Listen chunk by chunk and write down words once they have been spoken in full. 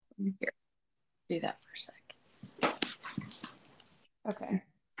Here, do that for a sec. Okay.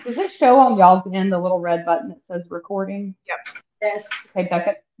 Does it show on y'all's end the little red button that says recording? Yep. Yes.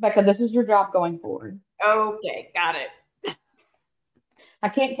 Okay, Becca, this is your job going forward. Okay, got it. I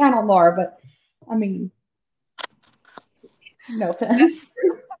can't count on Laura, but I mean, no offense. That's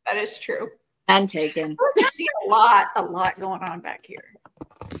true. That is true. And taken. You're seeing a lot going on back here.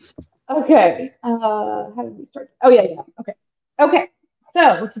 Okay. How did we start? Oh, yeah. Okay. Okay.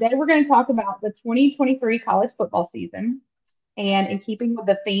 So today we're going to talk about the 2023 college football season. And in keeping with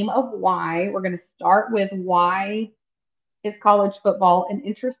the theme of why, we're going to start with why is college football an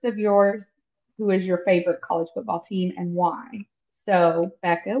interest of yours? Who is your favorite college football team and why? So,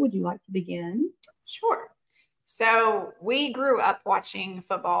 Becca, would you like to begin? Sure. So we grew up watching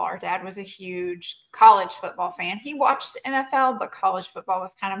football. Our dad was a huge college football fan. He watched NFL, but college football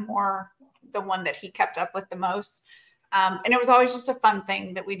was kind of more the one that he kept up with the most. And it was always just a fun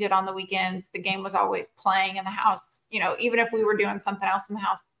thing that we did on the weekends. The game was always playing in the house. You know, even if we were doing something else in the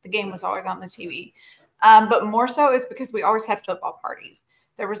house, the game was always on the TV. But more so is because we always had football parties.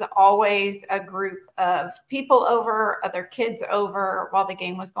 There was always a group of people over, other kids over while the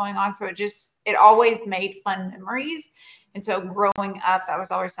game was going on. So it always made fun memories. And so growing up, that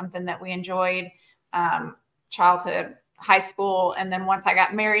was always something that we enjoyed, childhood, high school. And then once I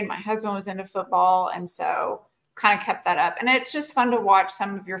got married, my husband was into football. And so kind of kept that up. And it's just fun to watch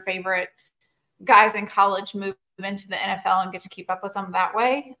some of your favorite guys in college move into the NFL and get to keep up with them that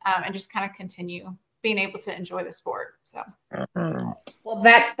way, and just kind of continue being able to enjoy the sport. So, well,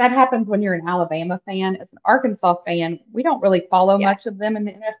 that happens when you're an Alabama fan. As an Arkansas fan, we don't really follow much of them in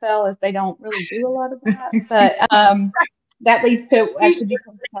the NFL, as they don't really do a lot of that. But that leads to actually you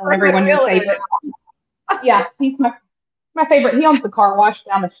can tell everyone your favorite. Yeah, he's my favorite. He owns the car wash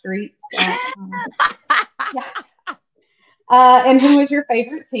down the street. So, yeah. And who was your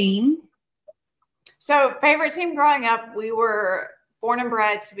favorite team? So, favorite team growing up, we were born and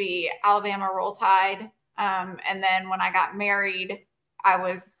bred to be Alabama Roll Tide. And then when I got married, I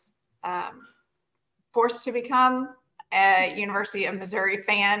was forced to become a University of Missouri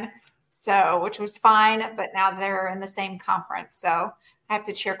fan, which was fine. But now they're in the same conference. So I have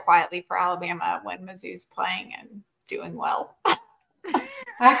to cheer quietly for Alabama when Mizzou's playing and doing well.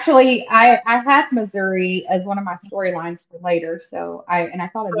 Actually, I had Missouri as one of my storylines for later, so I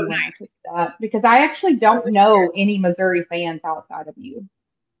thought of you when I picked up because I actually don't know any Missouri fans outside of you.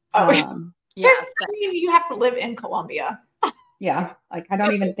 Yeah, you have to live in Columbia. Yeah, like I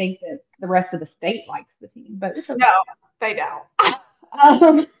don't even think that the rest of the state likes the team, but it's okay. No, they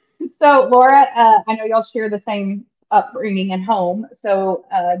don't. So Laura, I know y'all share the same upbringing and home, so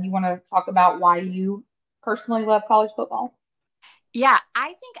you want to talk about why you personally love college football? Yeah,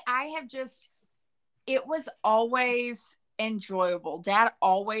 I think it was always enjoyable. Dad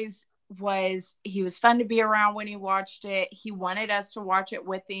always he was fun to be around when he watched it. He wanted us to watch it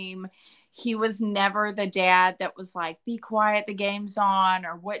with him. He was never the dad that was like, be quiet, the game's on,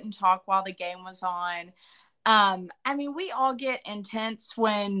 or wouldn't talk while the game was on. I mean, we all get intense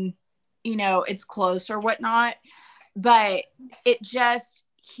when, it's close or whatnot, but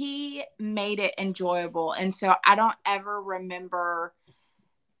he made it enjoyable. And so I don't ever remember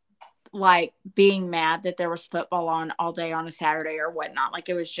like being mad that there was football on all day on a Saturday or whatnot. Like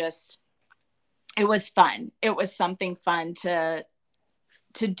it was fun. It was something fun to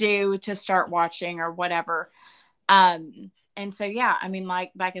do, to start watching or whatever. And so, yeah, I mean,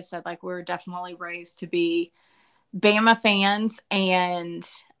 like Becca said, like we were definitely raised to be Bama fans. And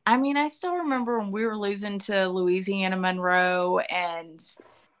I mean, I still remember when we were losing to Louisiana Monroe and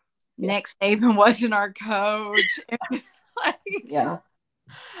Nick Saban wasn't our coach. Yeah.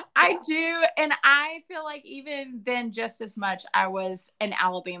 I do. And I feel like even then, just as much, I was an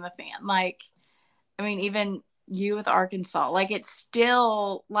Alabama fan. Like, I mean, even you with Arkansas, like it's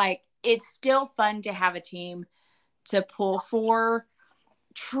still fun to have a team to pull for,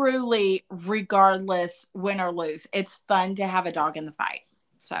 truly, regardless win or lose. It's fun to have a dog in the fight.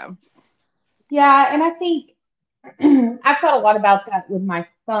 So, yeah. And I think I've thought a lot about that with my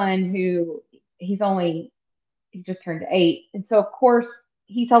son, who he just turned 8. And so, of course,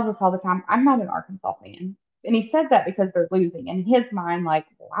 he tells us all the time, I'm not an Arkansas fan. And he said that because they're losing. In his mind, like,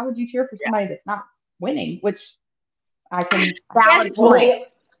 why would you cheer for somebody that's not winning? Which I can valid point.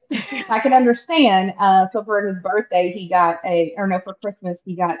 I can understand. So for his birthday, for Christmas,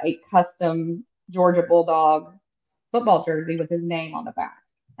 he got a custom Georgia Bulldog football jersey with his name on the back.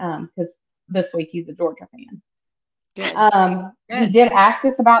 Because this week he's a Georgia fan. Good. He did ask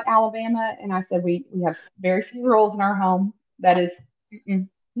us about Alabama, and I said we have very few rules in our home. That is,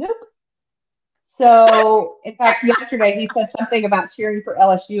 nope. So, in fact, yesterday he said something about cheering for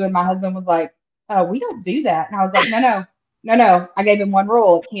LSU, and my husband was like, "We don't do that." And I was like, "No, no, no, no." I gave him one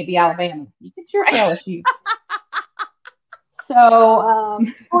rule: it can't be Alabama. You can cheer for LSU. So,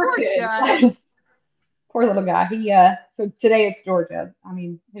 Poor Judd. poor little guy. So today it's Georgia. I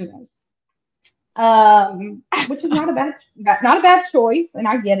mean, who knows? Which is not a bad choice, and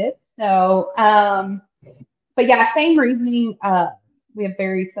I get it. So, but yeah, same reasoning. We have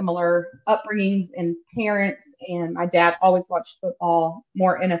very similar upbringings and parents, and my dad always watched football,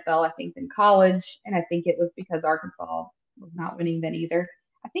 more NFL, I think, than college, and I think it was because Arkansas was not winning then either.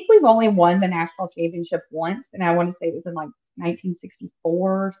 I think we've only won the national championship once, and I want to say it was in like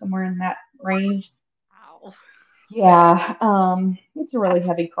 1964, somewhere in that range. Wow. Yeah, it's a really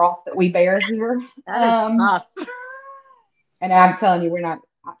heavy cross that we bear here. That is tough. And I'm telling you, we're not.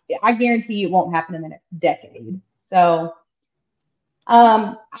 I guarantee you, it won't happen in the next decade. So,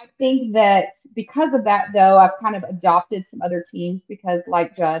 I think that because of that, though, I've kind of adopted some other teams because,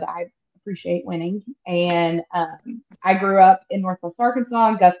 like Judd, I appreciate winning, and I grew up in Northwest Arkansas.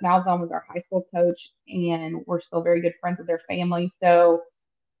 And Gus Malzahn was our high school coach, and we're still very good friends with their family. So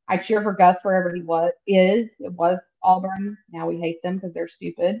I cheer for Gus wherever he is. It was Auburn. Now we hate them because they're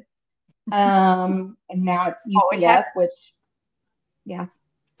stupid. And now it's UCF, which, yeah.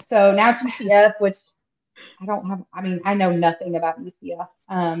 So now it's UCF, which I don't have. I mean, I know nothing about UCF,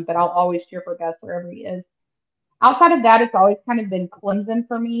 but I'll always cheer for Gus wherever he is. Outside of that, it's always kind of been Clemson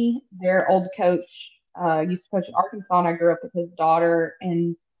for me. Their old coach used to coach at Arkansas, and I grew up with his daughter,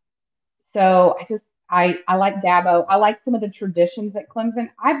 and so I like Dabo. I like some of the traditions at Clemson.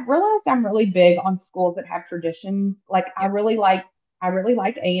 I've realized I'm really big on schools that have traditions. Like I really like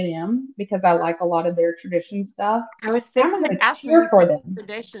A&M because I like a lot of their tradition stuff. I was fixing to ask you for them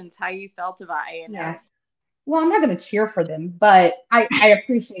traditions, how you felt about A&M. Yeah. Well, I'm not going to cheer for them, but I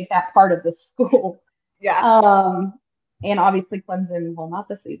appreciate that part of the school. Yeah. And obviously Clemson, well, not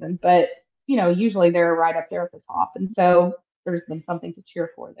this season, but usually they're right up there at the top, and so there's been something to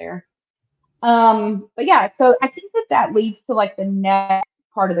cheer for there. But yeah, so I think that leads to like the next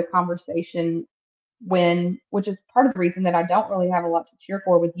part of the conversation which is part of the reason that I don't really have a lot to cheer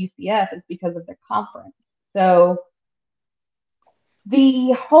for with UCF is because of the conference. So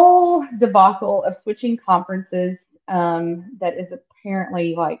the whole debacle of switching conferences, that is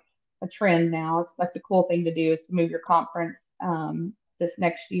apparently like a trend now. It's like the cool thing to do is to move your conference. This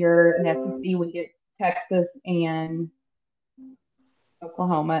next year in SEC, we get Texas and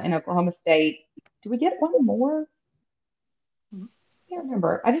Oklahoma and Oklahoma State. Do we get one more? I can't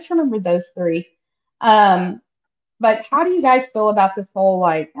remember. I just remember those three. But how do you guys feel about this whole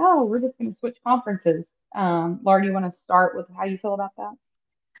like, oh, we're just going to switch conferences? Laura, do you want to start with how you feel about that?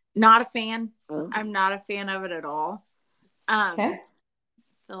 Not a fan. I'm not a fan of it at all. Okay. I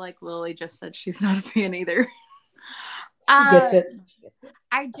feel like Lily just said she's not a fan either. She gets it.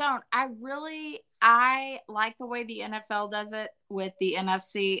 I don't. I like the way the NFL does it with the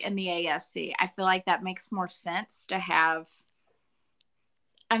NFC and the AFC. I feel like that makes more sense to have.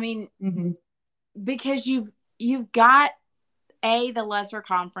 I mean, because you've got the lesser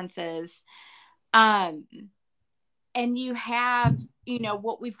conferences, and you have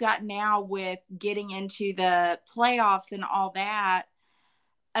what we've got now with getting into the playoffs and all that.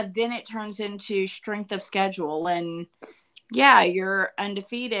 Then it turns into strength of schedule, and yeah, you're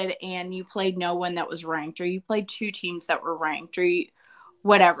undefeated and you played no one that was ranked, or you played two teams that were ranked, or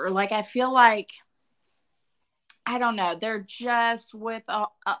whatever. Like, I feel like, I don't know, they're just with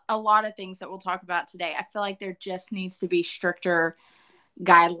a lot of things that we'll talk about today. I feel like there just needs to be stricter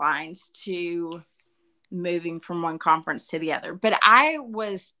guidelines to moving from one conference to the other. But I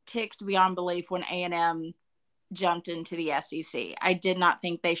was ticked beyond belief when A&M jumped into the SEC. I did not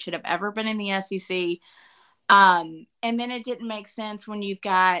think they should have ever been in the SEC. And then it didn't make sense when you've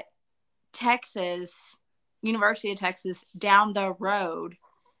got University of Texas down the road,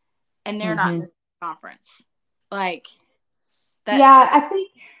 and they're not in the conference. Like that. Yeah, I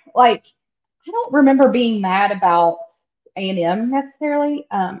think like I don't remember being mad about A&M necessarily.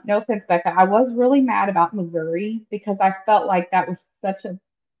 No offense, Becca. I was really mad about Missouri because I felt like that was such a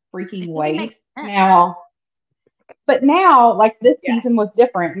freaking waste. But now, like this season was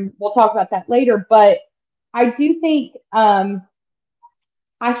different, and we'll talk about that later. But I do think, I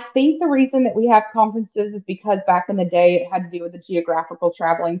think the reason that we have conferences is because back in the day it had to do with the geographical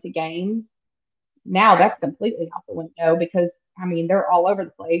traveling to games. Now that's completely out the window because, I mean, they're all over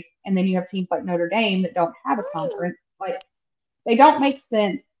the place. And then you have teams like Notre Dame that don't have a conference. Like, they don't make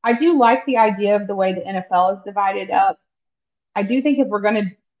sense. I do like the idea of the way the NFL is divided up. I do think if we're going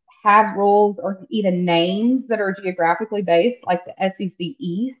to have rules or even names that are geographically based, like the SEC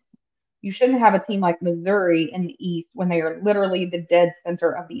East, You shouldn't have a team like Missouri in the East when they are literally the dead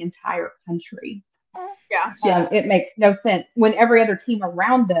center of the entire country. Yeah. It makes no sense when every other team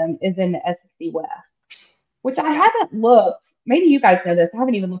around them is in the SEC West, which I haven't looked. Maybe you guys know this. I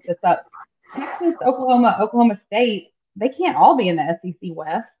haven't even looked this up. Texas, Oklahoma, Oklahoma State, they can't all be in the SEC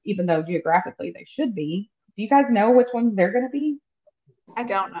West, even though geographically they should be. Do you guys know which ones they're going to be? I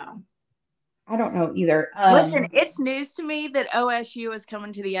don't know. I don't know either. Listen, it's news to me that OSU is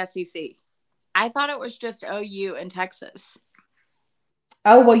coming to the SEC. I thought it was just OU and Texas.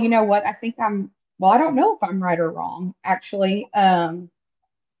 Oh, well, you know what? I don't know if I'm right or wrong, actually. Hold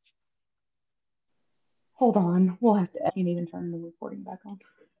on. I can't even turn the recording back on.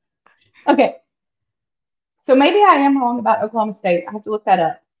 Okay. So maybe I am wrong about Oklahoma State. I have to look that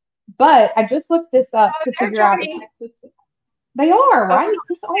up. But I just looked this up to figure out if Texas. They are, right?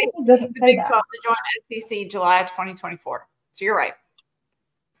 This article doesn't say that. Big 12 to join SEC July 2024. So you're right.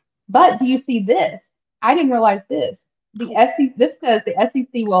 But do you see this? I didn't realize this. This says the SEC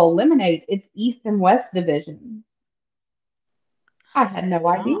will eliminate its East and West divisions. I had no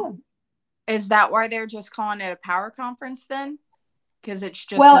idea. Is that why they're just calling it a power conference then? Because it's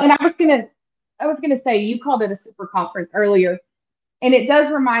just and I was gonna say you called it a super conference earlier, and it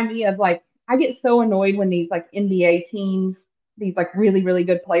does remind me of like I get so annoyed when these like NBA teams, these like really really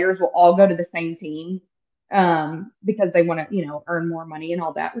good players will all go to the same team, because they want to earn more money and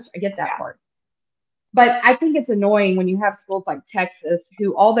all that. Which I get that part. But I think it's annoying when you have schools like Texas,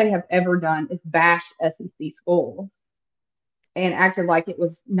 who all they have ever done is bash SEC schools and acted like it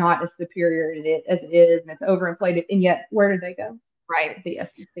was not as superior as it is, and it's overinflated. And yet, where did they go? Right. The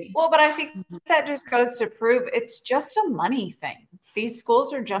SEC. Well, but I think that just goes to prove it's just a money thing. These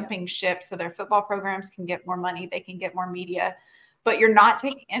schools are jumping ship so their football programs can get more money, they can get more media, but you're not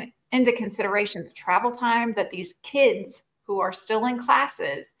taking into consideration the travel time that these kids who are still in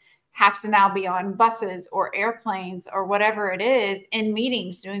classes have to now be on buses or airplanes or whatever it is in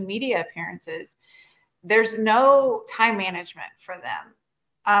meetings doing media appearances. There's no time management for them.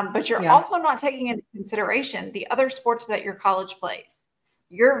 But you're also not taking into consideration the other sports that your college plays.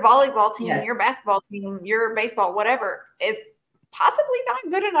 Your volleyball team, your basketball team, your baseball, whatever, is possibly not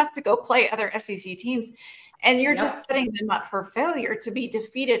good enough to go play other SEC teams. And you're just setting them up for failure to be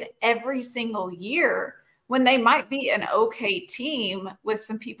defeated every single year when they might be an okay team with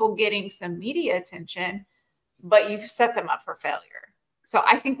some people getting some media attention, but you've set them up for failure. So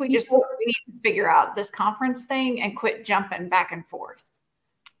I think we need to figure out this conference thing and quit jumping back and forth.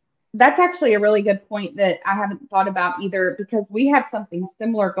 That's actually a really good point that I haven't thought about either, because we have something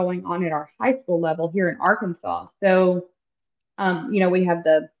similar going on at our high school level here in Arkansas. So, we have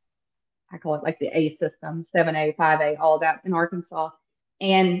I call it like the A system, 7A, 5A, all that in Arkansas.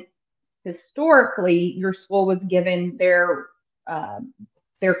 And historically, your school was given their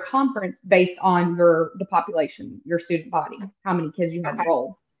conference based on the population, your student body, how many kids you had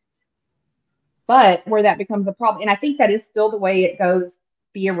enrolled. But where that becomes a problem, and I think that is still the way it goes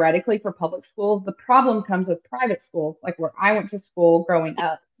theoretically for public schools, the problem comes with private schools, like where I went to school growing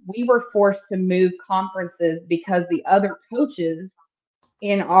up. We were forced to move conferences because the other coaches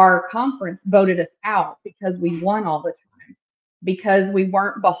in our conference voted us out because we won all the time, because we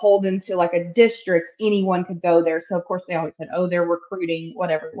weren't beholden to like a district. Anyone could go there. So of course they always said, oh, they're recruiting,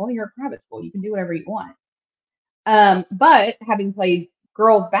 whatever. Well, you're a private school. You can do whatever you want. But having played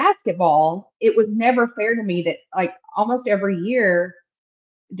girls basketball, it was never fair to me that like almost every year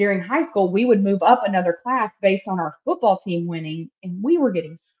during high school, we would move up another class based on our football team winning, and we were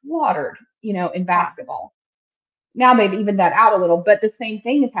getting slaughtered, in basketball. Now they've evened that out a little, but the same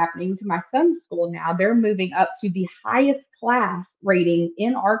thing is happening to my son's school now. They're moving up to the highest class rating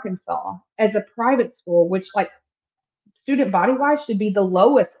in Arkansas as a private school, which like student body wise should be the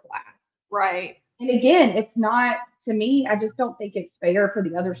lowest class. Right. And again, it's not, to me, I just don't think it's fair for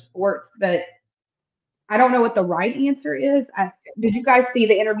the other sports, but I don't know what the right answer is. Did you guys see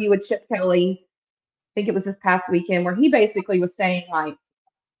the interview with Chip Kelly? I think it was this past weekend, where he basically was saying like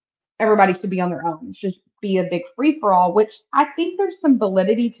everybody should be on their own. It should be a big free for all, which I think there's some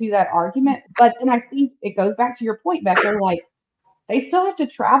validity to that argument. But then I think it goes back to your point, Becca, like they still have to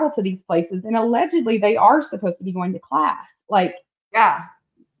travel to these places, and allegedly they are supposed to be going to class. Like,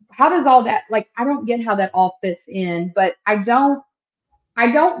 how does all that, like, I don't get how that all fits in, but I don't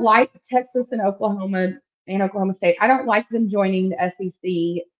like Texas and Oklahoma and Oklahoma State. I don't like them joining the SEC,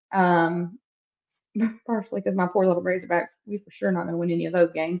 partially because my poor little Razorbacks, we for sure not going to win any of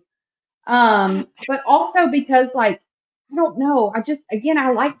those games. But also because, like, I don't know.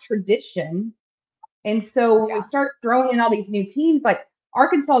 I like tradition. And so when we start throwing in all these new teams, like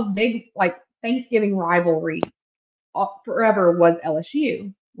Arkansas's big, like, Thanksgiving rivalry forever was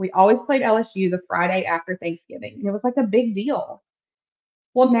LSU. We always played LSU the Friday after Thanksgiving, and it was like a big deal.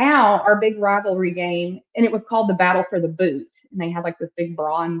 Well, now our big rivalry game, and it was called the Battle for the Boot, and they had like this big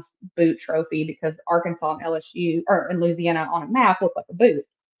bronze boot trophy because Arkansas and LSU or in Louisiana on a map looked like a boot.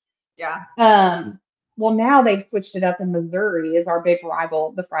 Yeah. Well, now they've switched it up, and Missouri is our big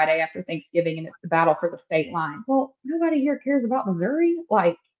rival the Friday after Thanksgiving, and it's the battle for the state line. Well, nobody here cares about Missouri.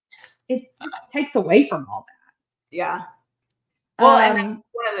 Like, it just takes away from all that. Yeah. Well, and that's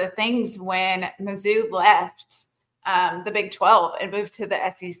one of the things when Mizzou left the Big 12 and moved to the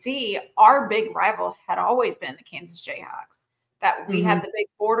SEC, our big rival had always been the Kansas Jayhawks. That we had the big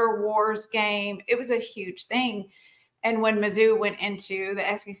border wars game. It was a huge thing. And when Mizzou went into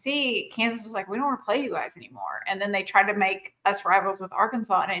the SEC, Kansas was like, we don't want to play you guys anymore. And then they tried to make us rivals with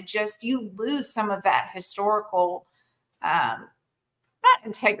Arkansas. And it just, you lose some of that historical, not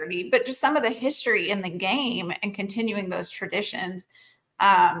integrity, but just some of the history in the game and continuing those traditions,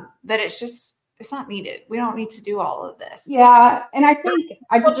 that it's not needed. We don't need to do all of this. Yeah. And I think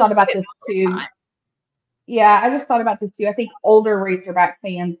I just thought about this too. Yeah, I just thought about this too. I think older Razorback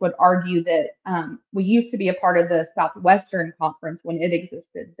fans would argue that we used to be a part of the Southwestern Conference when it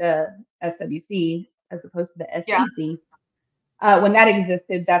existed, the SWC, as opposed to the SEC. When that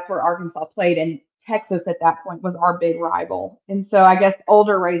existed, that's where Arkansas played, and Texas at that point was our big rival. And so I guess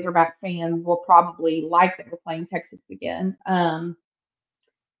older Razorback fans will probably like that we're playing Texas again. And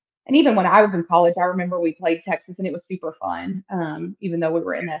even when I was in college, I remember we played Texas and it was super fun, even though we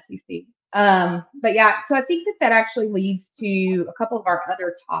were in the SEC. But yeah, so I think that actually leads to a couple of our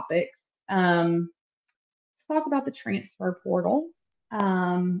other topics. Let's talk about the transfer portal,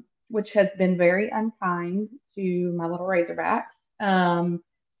 which has been very unkind to my little Razorbacks.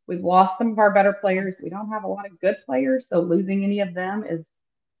 We've lost some of our better players. We don't have a lot of good players, so losing any of them is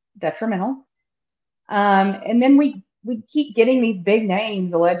detrimental. And then we keep getting these big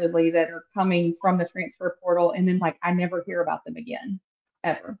names allegedly that are coming from the transfer portal, and then like I never hear about them again,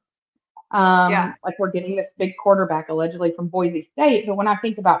 ever. Like we're getting this big quarterback allegedly from Boise State, but when I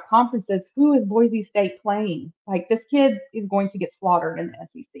think about conferences, who is Boise State playing? Like this kid is going to get slaughtered in the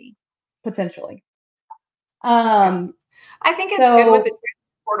SEC potentially. I think it's good with the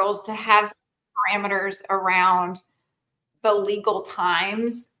transfer portals to have parameters around the legal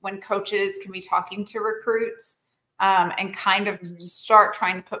times when coaches can be talking to recruits, and kind of start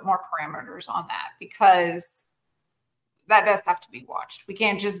trying to put more parameters on that, because that does have to be watched. We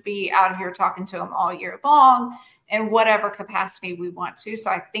can't just be out here talking to them all year long in whatever capacity we want to.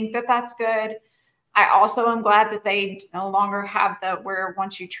 So I think that that's good. I also am glad that they no longer have the where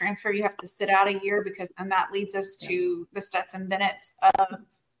once you transfer, you have to sit out a year, because then that leads us to the Stetson Bennett's of,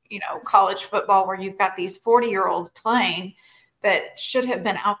 college football, where you've got these 40-year-olds playing that should have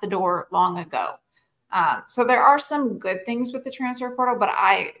been out the door long ago. So there are some good things with the transfer portal, but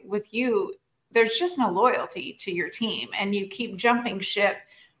with you, there's just no loyalty to your team, and you keep jumping ship.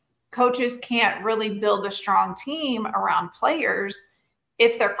 Coaches can't really build a strong team around players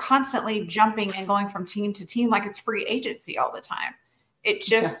if they're constantly jumping and going from team to team like it's free agency all the time. It's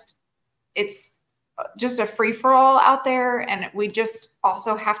just a free for all out there. And we just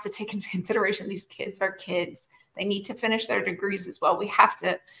also have to take into consideration these kids are kids. They need to finish their degrees as well. We have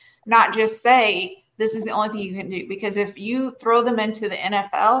to not just say this is the only thing you can do, because if you throw them into the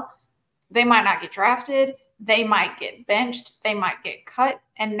NFL, they might not get drafted. They might get benched. They might get cut.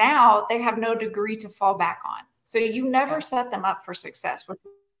 And now they have no degree to fall back on. So you never set them up for success, which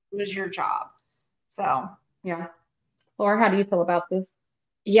was your job. So, yeah. Laura, how do you feel about this?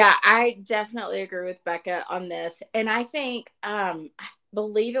 Yeah, I definitely agree with Becca on this. And I think, I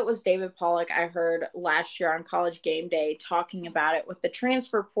believe it was David Pollock I heard last year on College Game Day talking about it with the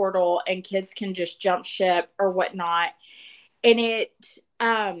transfer portal, and kids can just jump ship or whatnot. And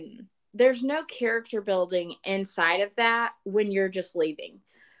there's no character building inside of that when you're just leaving.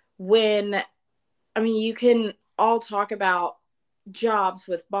 You can all talk about jobs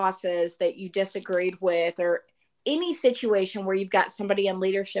with bosses that you disagreed with, or any situation where you've got somebody in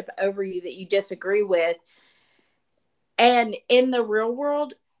leadership over you that you disagree with. And in the real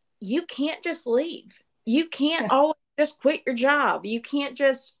world, you can't just leave. You can't always just quit your job. You can't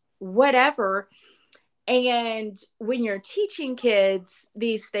just whatever. And when you're teaching kids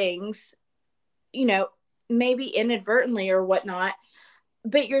these things, maybe inadvertently or whatnot,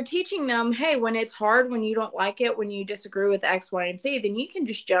 but you're teaching them, hey, when it's hard, when you don't like it, when you disagree with X, Y, and Z, then you can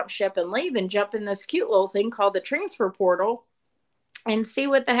just jump ship and leave and jump in this cute little thing called the transfer portal and see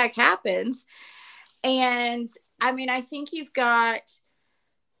what the heck happens. And I think you've got,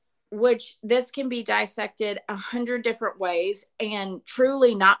 which this can be dissected 100 different ways, and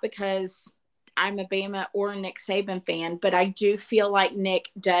truly not because I'm a Bama or a Nick Saban fan, but I do feel like Nick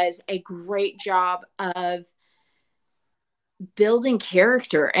does a great job of building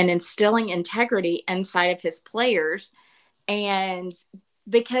character and instilling integrity inside of his players. And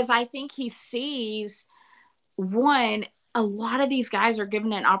because I think he sees, one, a lot of these guys are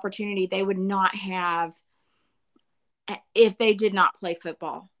given an opportunity they would not have if they did not play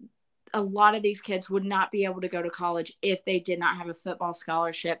football. A lot of these kids would not be able to go to college if they did not have a football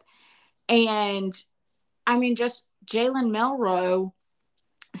scholarship. And I mean, just Jalen Milroe,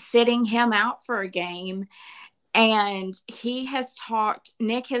 sitting him out for a game. And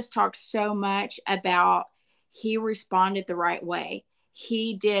Nick has talked so much about he responded the right way.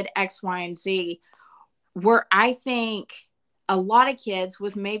 He did X, Y, and Z, where I think a lot of kids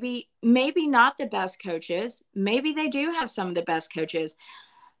with maybe not the best coaches, maybe they do have some of the best coaches,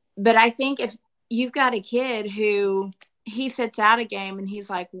 but I think if you've got a kid who he sits out a game and he's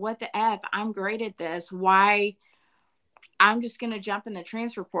like, what the F, I'm great at this. Why? I'm just going to jump in the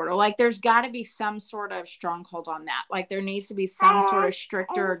transfer portal. Like, there's got to be some sort of stronghold on that. Like, there needs to be some sort of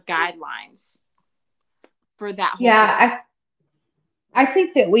stricter guidelines for that whole Yeah, I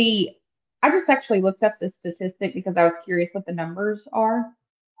think that I just actually looked up the statistic because I was curious what the numbers are.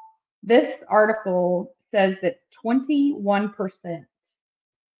 This article says that 21%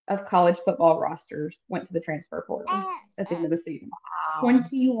 of college football rosters went to the transfer portal at the end of the season.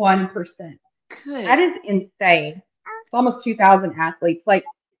 21%. Good. That is insane. It's almost 2,000 athletes. Like,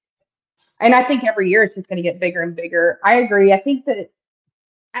 and I think every year it's just going to get bigger and bigger. I agree. I think that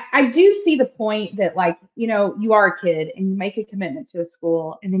I do see the point that, like, you know, you are a kid and you make a commitment to a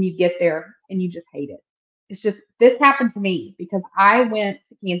school and then you get there and you just hate it. It's just, this happened to me because I went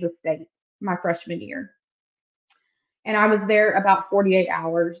to Kansas State my freshman year and I was there about 48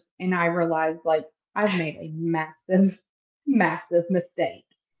 hours and I realized, like, I've made a massive, massive mistake.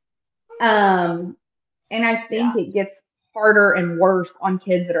 And I think it gets harder and worse on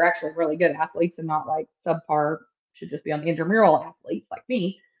kids that are actually really good athletes and not like subpar, should just be on the intramural athletes like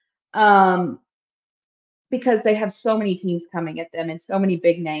me. Because they have so many teams coming at them and so many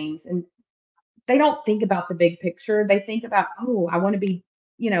big names, and they don't think about the big picture. They think about, oh, I want to be,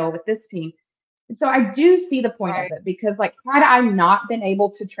 you know, with this team. And so I do see the point of it because, like, had I not been able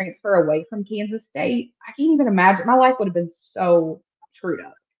to transfer away from Kansas State, I can't even imagine. My life would have been so screwed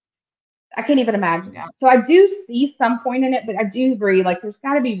up. I can't even imagine that. So I do see some point in it, but I do agree, like, there's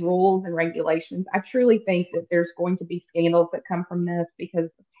got to be rules and regulations. I truly think that there's going to be scandals that come from this because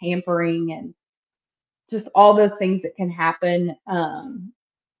of tampering and just all those things that can happen.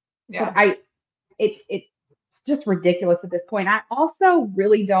 But it's just ridiculous at this point. I also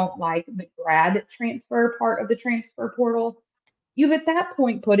really don't like the grad transfer part of the transfer portal. You've at that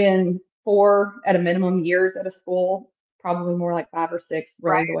point put in 4 at a minimum years at a school, probably more like 5 or 6,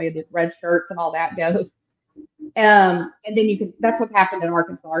 really, the way the red shirts and all that goes. And then that's what's happened in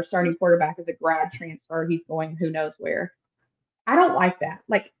Arkansas. Our starting quarterback is a grad transfer. He's going who knows where. I don't like that.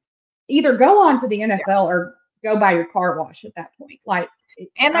 Like, either go on to the NFL or go buy your car wash at that point. Like,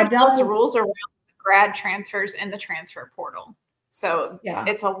 and there's less rules around grad transfers in the transfer portal. So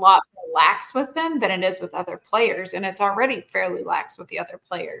it's a lot more lax with them than it is with other players. And it's already fairly lax with the other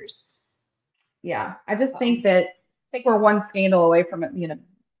players. Yeah. I just think we're one scandal away from it being a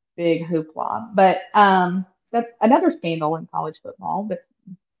big hoopla. But that's another scandal in college football that's,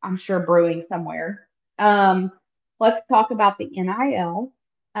 I'm sure, brewing somewhere. Let's talk about the NIL.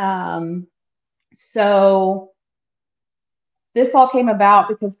 So this all came about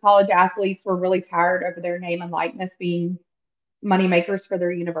because college athletes were really tired of their name and likeness being moneymakers for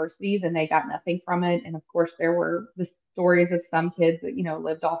their universities, and they got nothing from it. And of course, there were the stories of some kids that, you know,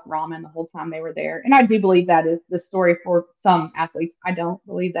 lived off ramen the whole time they were there. And I do believe that is the story for some athletes. I don't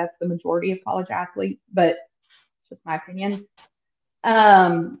believe that's the majority of college athletes, but it's just my opinion.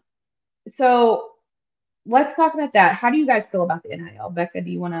 So let's talk about that. How do you guys feel about the NIL? Becca,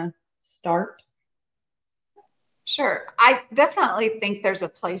 do you want to start? Sure. I definitely think there's a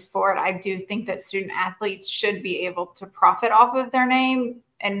place for it. I do think that student athletes should be able to profit off of their name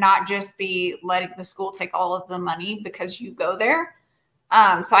and not just be letting the school take all of the money because you go there.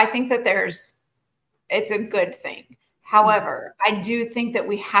 So I think that it's a good thing. However, I do think that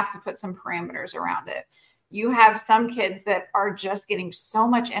we have to put some parameters around it. You have some kids that are just getting so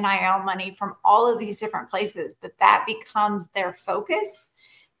much NIL money from all of these different places that becomes their focus.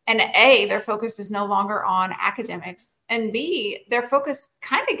 And A, their focus is no longer on academics. And B, their focus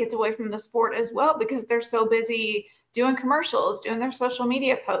kind of gets away from the sport as well because they're so busy doing commercials, doing their social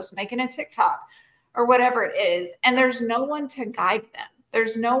media posts, making a TikTok or whatever it is. And there's no one to guide them.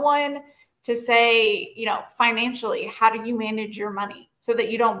 There's no one to say, you know, financially, how do you manage your money? so that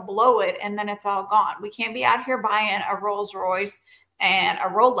you don't blow it and then it's all gone. We can't be out here buying a Rolls Royce and a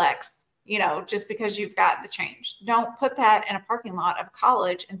Rolex, just because you've got the change. Don't put that in a parking lot of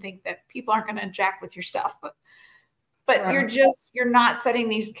college and think that people aren't going to jack with your stuff. But right. You're not setting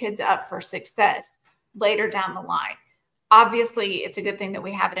these kids up for success later down the line. Obviously, it's a good thing that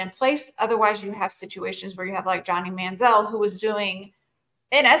we have it in place. Otherwise, you have situations where you have like Johnny Manziel, who was doing,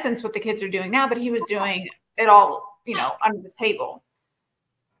 in essence, what the kids are doing now, but he was doing it all, under the table.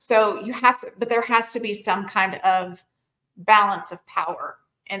 So but there has to be some kind of balance of power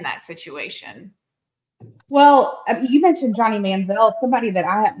in that situation. Well, you mentioned Johnny Manziel, somebody that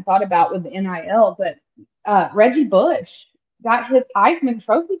I hadn't thought about with the NIL, but Reggie Bush got his Heisman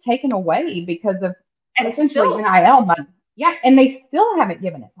Trophy taken away because of essentially NIL money. Yeah, and they still haven't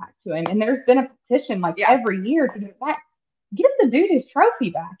given it back to him. And there's been a petition every year to give it back. Give the dude his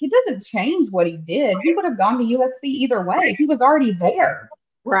trophy back. It doesn't change what he did. He would have gone to USC either way. He was already there.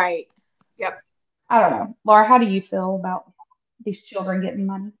 Right. Yep. I don't know. Laura, how do you feel about these children getting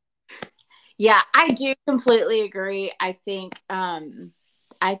money? Yeah, I do completely agree. I think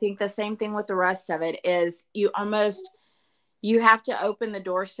the same thing with the rest of it is you have to open the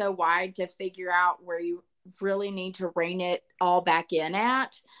door so wide to figure out where you really need to rein it all back in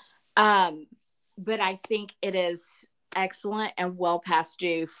at. But I think it is excellent and well past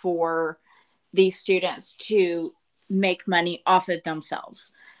due for these students to make money off of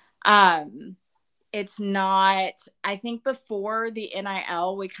themselves. It's not, I think before the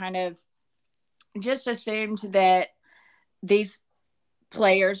NIL, we kind of just assumed that these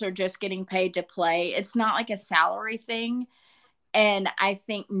players are just getting paid to play. It's not like a salary thing. And I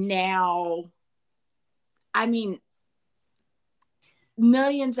think now,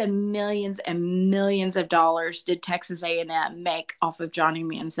 millions and millions and millions of dollars did Texas A&M make off of Johnny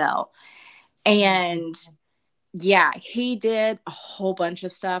Manziel. And yeah, he did a whole bunch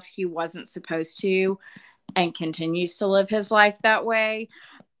of stuff he wasn't supposed to and continues to live his life that way.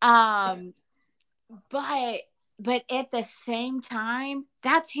 But at the same time,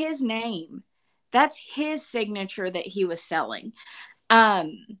 that's his name. That's his signature that he was selling.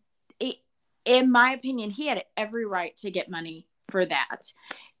 In my opinion, he had every right to get money for that.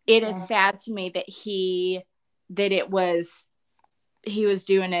 It is sad to me that he was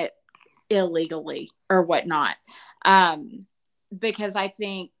doing it illegally or whatnot. Because I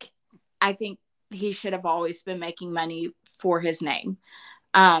think he should have always been making money for his name.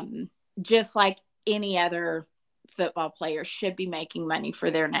 Just like any other football player should be making money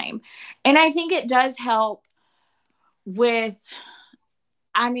for their name. And I think it does help with,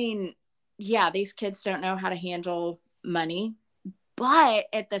 these kids don't know how to handle money, but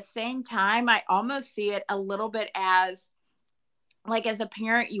at the same time, I almost see it a little bit as a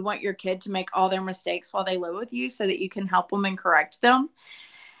parent, you want your kid to make all their mistakes while they live with you so that you can help them and correct them.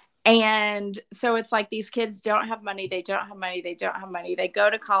 And so it's like these kids don't have money. They don't have money. They don't have money. They go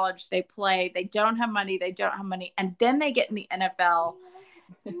to college. They play. They don't have money. They don't have money. And then they get in the NFL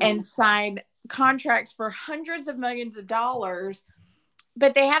and sign contracts for hundreds of millions of dollars,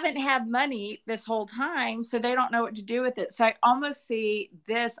 but they haven't had money this whole time. So they don't know what to do with it. So I almost see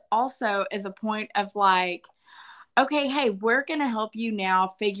this also as a point of okay, hey, we're going to help you now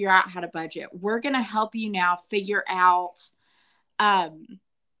figure out how to budget. We're going to help you now figure out,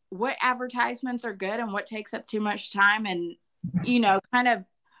 what advertisements are good and what takes up too much time, and, kind of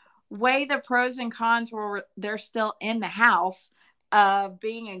weigh the pros and cons where they're still in the house of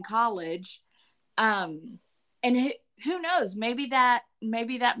being in college. And who knows, maybe that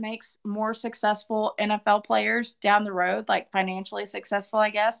makes more successful NFL players down the road, like financially successful, I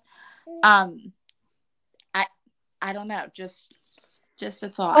guess. I don't know, just a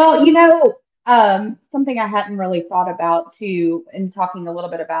thought. Well, something I hadn't really thought about too, in talking a little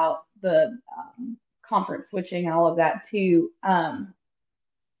bit about the conference switching and all of that too. I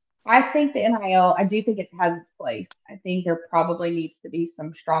think the NIL, I do think it has its place. I think there probably needs to be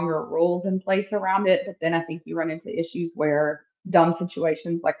some stronger rules in place around it. But then I think you run into issues where dumb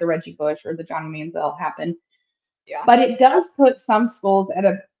situations like the Reggie Bush or the Johnny Manziel happen. Yeah. But it does put some schools at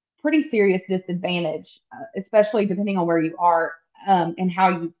a pretty serious disadvantage, especially depending on where you are and how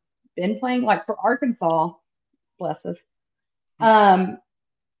you've been playing. Like for Arkansas, bless us,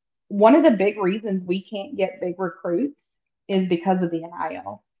 one of the big reasons we can't get big recruits is because of the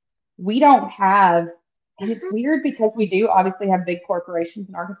NIL. We don't have, and it's weird because we do obviously have big corporations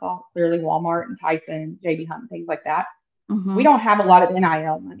in Arkansas, clearly Walmart and Tyson, JB Hunt, things like that. Mm-hmm. We don't have a lot of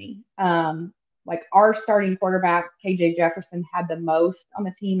NIL money. Like our starting quarterback, KJ Jefferson, had the most on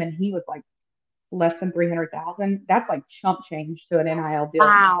the team, and he was like less than $300,000. That's like chump change to an NIL deal in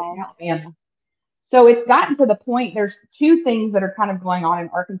Alabama. So it's gotten to the point, there's two things that are kind of going on in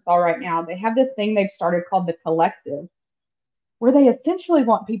Arkansas right now. They have this thing they've started called the collective, where they essentially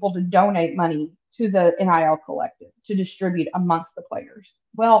want people to donate money to the NIL collective to distribute amongst the players.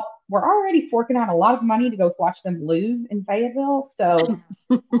 Well, we're already forking out a lot of money to go watch them lose in Fayetteville, so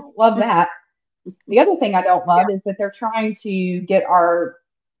I don't love that. The other thing I don't love is that they're trying to get our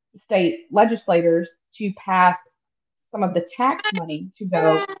state legislators to pass some of the tax money to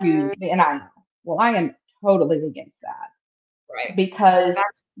go to the NIL. Well, I am totally against that Right. because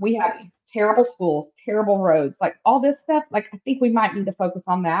That's we have crazy. terrible schools, terrible roads, like all this stuff. Like, I think we might need to focus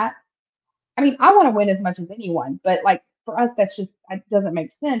on that. I mean, I want to win as much as anyone, but like for us, that's just, it doesn't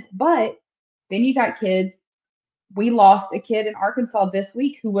make sense. But then you got kids. We lost a kid in Arkansas this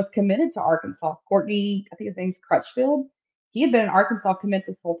week who was committed to Arkansas. Courtney, I think his name's Crutchfield. He had been an Arkansas commit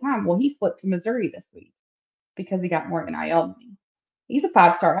this whole time. Well, he flipped to Missouri this week because he got more NIL money. He's a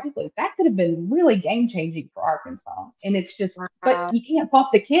 5-star athlete. That could have been really game changing for Arkansas. And it's just, but you can't fault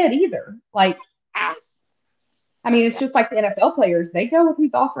the kid either. Like, I mean, it's just like the NFL players. They go with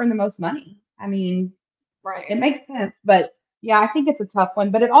who's offering the most money. I mean, it Right. makes sense. But yeah, I think it's a tough one.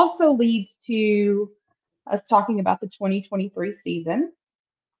 But it also leads to us talking about the 2023 season.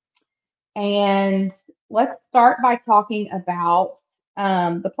 And let's start by talking about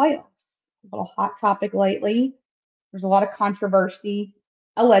the playoffs. A little hot topic lately. There's a lot of controversy,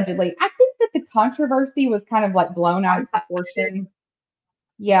 allegedly. I think that the controversy was kind of like blown out of proportion.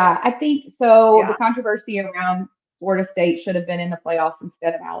 Yeah, I think so. The Yeah. controversy around Florida State should have been in the playoffs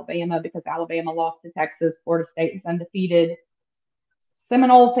instead of Alabama because Alabama lost to Texas. Florida State is undefeated.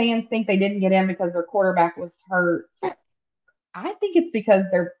 Seminole fans think they didn't get in because their quarterback was hurt. I think it's because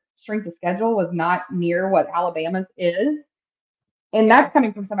their strength of schedule was not near what Alabama's is. And Yeah. that's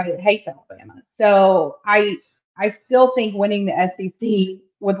coming from somebody that hates Alabama. So I still think winning the SEC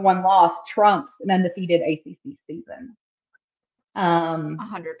with one loss trumps an undefeated ACC season.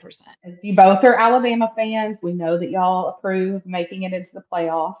 100%. As you both are Alabama fans, we know that y'all approve of making it into the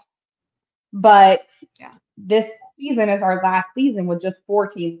playoffs. But Yeah. this season is our last season with just 4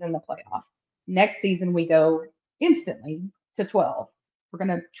 teams in the playoffs. Next season, we go instantly to 12. We're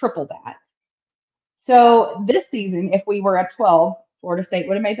going to triple that. So this season, if we were at 12, Florida State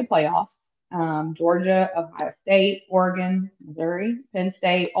would have made the playoffs. Georgia, Ohio State, Oregon, Missouri, Penn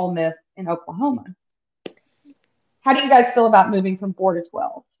State, Ole Miss, and Oklahoma. How do you guys feel about moving from 4 to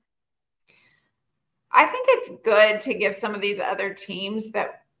 12? I think it's good to give some of these other teams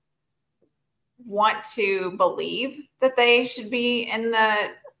that want to believe that they should be in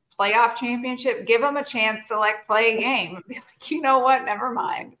the playoff championship, give them a chance to like play a game and be like, you know what? Never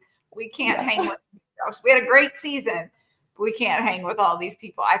mind. We can't hang with us. We had a great season, but we can't hang with all these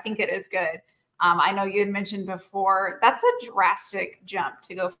people. I think it is good. I know you had mentioned before, that's a drastic jump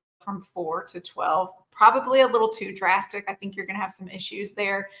to go from 4 to 12. Probably a little too drastic. I think you're going to have some issues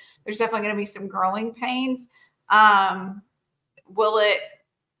there. There's definitely going to be some growing pains. Will it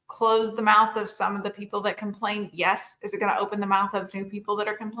close the mouth of some of the people that complain? Yes. Is it going to open the mouth of new people that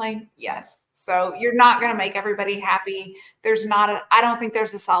are complaining? Yes. So you're not going to make everybody happy. I don't think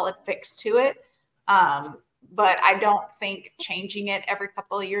there's a solid fix to it. But I don't think changing it every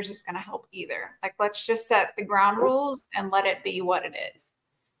couple of years is going to help either. Like, let's just set the ground rules and let it be what it is.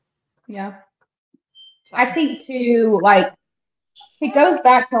 Yeah. So. I think too, like, it goes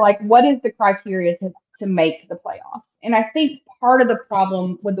back to like, what is the criteria to make the playoffs? And I think part of the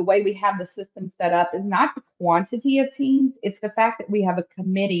problem with the way we have the system set up is not the quantity of teams, it's the fact that we have a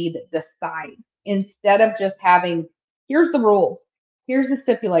committee that decides instead of just having, here's the rules, here's the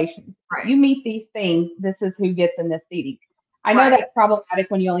stipulations. Right. You meet these things, this is who gets in this seeding. I know that's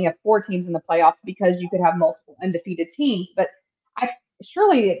problematic when you only have 4 teams in the playoffs because you could have multiple undefeated teams, but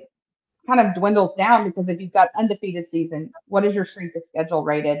surely it kind of dwindles down because if you've got undefeated season, what is your strength of schedule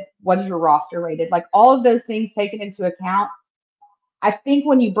rated? What is your roster rated? Like all of those things taken into account. I think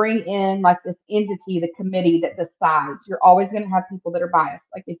when you bring in like this entity, the committee that decides, you're always going to have people that are biased.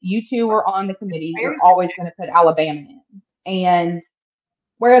 Like if you two were on the committee, you're always going to put Alabama in. And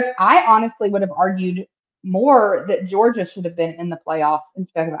whereas I honestly would have argued more that Georgia should have been in the playoffs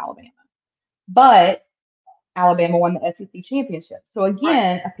instead of Alabama. But Alabama won the SEC championship. So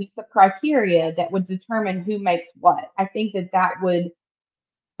again, a piece of criteria that would determine who makes what. I think that would,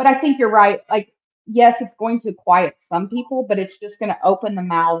 but I think you're right. Like, yes, it's going to quiet some people, but it's just going to open the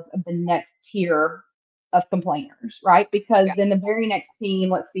mouths of the next tier of complainers, right? Because then the very next team,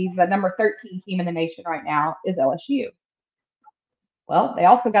 let's see, the number 13 team in the nation right now is LSU. Well, they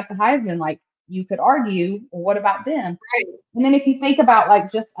also got the Heisman like you could argue, well, what about them? Right. And then if you think about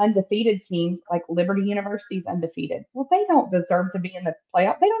like just undefeated teams, like Liberty University's undefeated, well, they don't deserve to be in the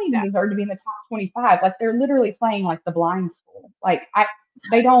playoff. They don't even deserve to be in the top 25. Like they're literally playing like the blind school. Like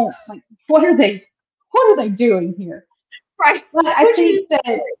they don't like what are they doing here? Right. But I think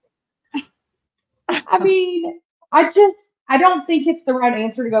that I mean, I don't think it's the right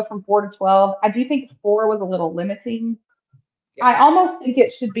answer to go from 4 to 12. I do think 4 was a little limiting. Yeah. I almost think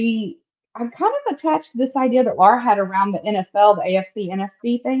it should be. I'm kind of attached to this idea that Laura had around the NFL, the AFC,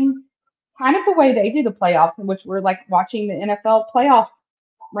 NFC thing, kind of the way they do the playoffs, in which we're like watching the NFL playoff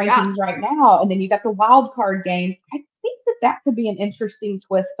rankings right now, and then you got the wild card games. I think that could be an interesting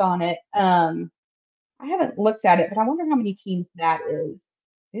twist on it. I haven't looked at it, but I wonder how many teams that is.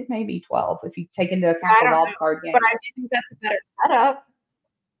 It may be 12 if you take into account the wild card game. But I do think that's a better setup.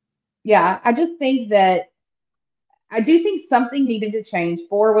 Yeah, I just think that I do think something needed to change.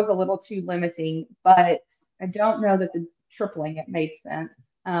 4 was a little too limiting, but I don't know that the tripling it made sense.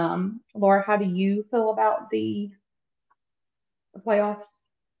 Laura, how do you feel about the playoffs?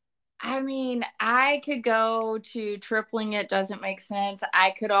 I mean, I could go to tripling it doesn't make sense.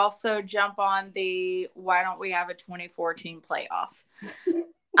 I could also jump on the why don't we have a 2014 playoff?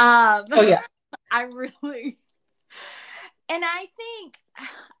 Oh yeah. I really, and I think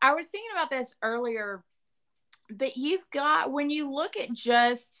I was thinking about this earlier, but you've got, when you look at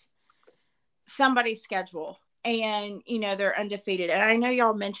just somebody's schedule and, you know, they're undefeated. And I know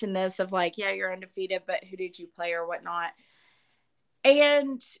y'all mentioned this of like, yeah, you're undefeated, but who did you play or whatnot?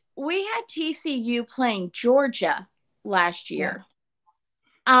 And we had TCU playing Georgia last year.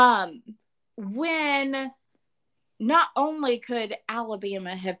 Yeah. When not only could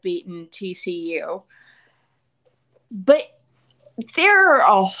Alabama have beaten TCU, but there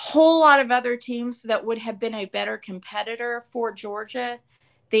are a whole lot of other teams that would have been a better competitor for Georgia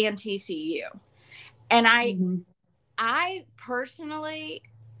than TCU. And I personally,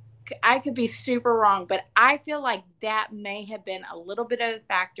 I could be super wrong, but I feel like that may have been a little bit of a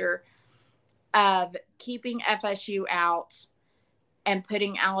factor of keeping FSU out and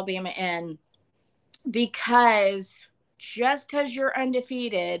putting Alabama in, because just because you're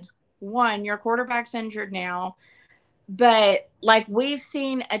undefeated, one, your quarterback's injured now, but like we've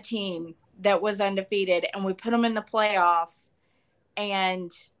seen a team that was undefeated and we put them in the playoffs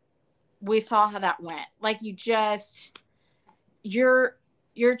and we saw how that went. Like your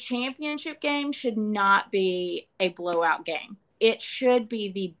championship game should not be a blowout game. It should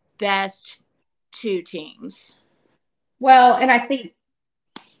be the best 2 teams. Well, and I think,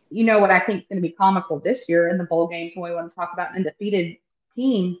 you know, what I think is going to be comical this year in the bowl games when we want to talk about undefeated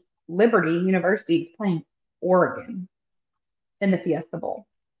teams, Liberty University is playing Oregon in the Fiesta Bowl.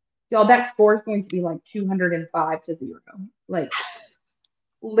 Y'all, that score is going to be like 205-0. Like,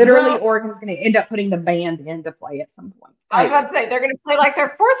 literally, Oregon's going to end up putting the band in to play at some point. I was about to say, they're going to play like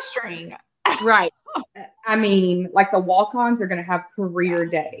their 4th string. Right. I mean, like the walk-ons are going to have career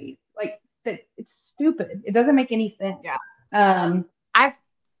days. Like, it's stupid. It doesn't make any sense. Yeah.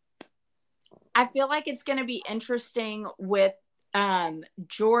 I feel like it's going to be interesting with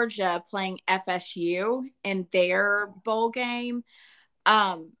Georgia playing FSU in their bowl game,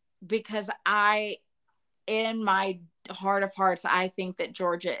 because in my heart of hearts, I think that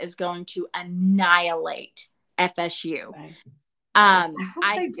Georgia is going to annihilate FSU. I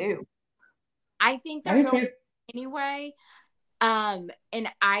hope they do. I think they're going anyway. And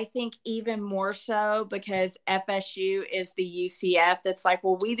I think even more so because FSU is the UCF that's like,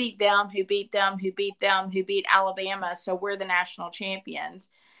 well, we beat them, who beat them, who beat them, who beat Alabama, so we're the national champions.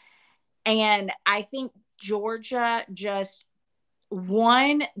 And I think Georgia just,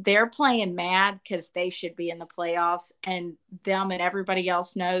 one, they're playing mad because they should be in the playoffs, and them and everybody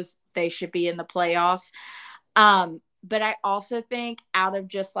else knows they should be in the playoffs. But I also think out of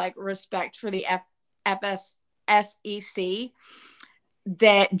just like respect for the SEC,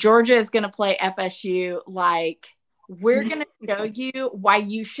 that Georgia is going to play FSU like, we're going to show you why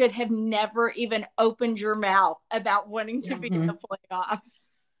you should have never even opened your mouth about wanting to be in the playoffs.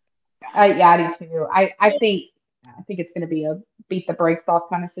 Yeah, I do too. I think it's going to be a beat the brakes off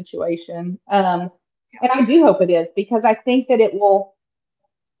kind of situation. And I do hope it is, because I think that it will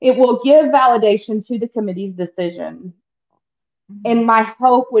give validation to the committee's decision. And my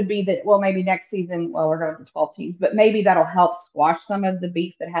hope would be that, well, maybe next season, well, we're going to 12 teams, but maybe that'll help squash some of the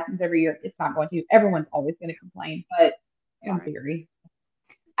beef that happens every year. It's not going to. Everyone's always going to complain, but in theory.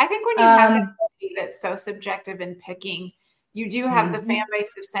 I think when you have that committee that's so subjective in picking, you do have the fan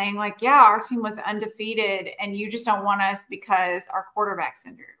base of saying like, yeah, our team was undefeated and you just don't want us because our quarterback's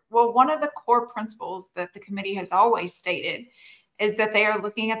injured. Well, one of the core principles that the committee has always stated is that they are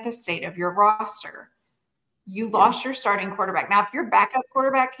looking at the state of your roster. You lost your starting quarterback. Now, if your backup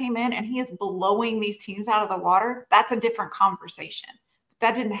quarterback came in and he is blowing these teams out of the water, that's a different conversation.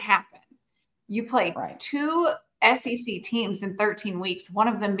 That didn't happen. You played 2 SEC teams in 13 weeks, one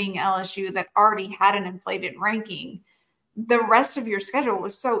of them being LSU that already had an inflated ranking. The rest of your schedule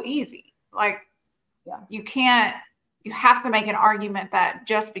was so easy. Like, you have to make an argument that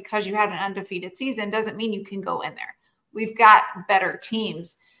just because you had an undefeated season doesn't mean you can go in there. We've got better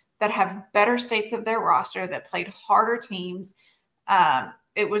teams that have better states of their roster, that played harder teams.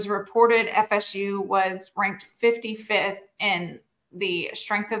 It was reported FSU was ranked 55th in the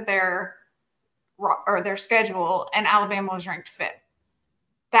strength of their schedule, and Alabama was ranked 5th.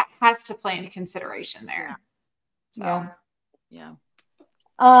 That has to play into consideration there. Yeah.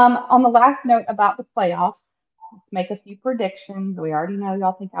 On the last note about the playoffs, let's make a few predictions. We already know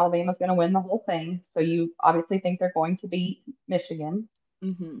y'all think Alabama's going to win the whole thing, so you obviously think they're going to beat Michigan.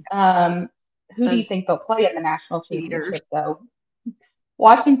 Mm-hmm. Who do you think they'll play in the national championship, though?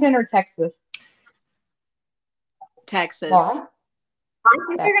 Washington or Texas? Texas. Laura? I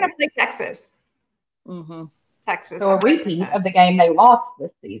think they're going to play Texas. Mm-hmm. Texas. So a repeat of the game they lost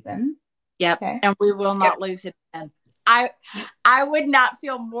this season. Yep. Okay. And we will not lose it again. I would not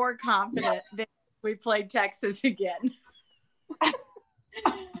feel more confident that we played Texas again.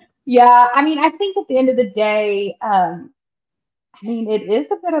 Yeah, I mean, I think at the end of the day, it is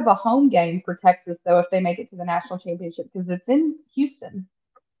a bit of a home game for Texas, though, if they make it to the national championship, because it's in Houston.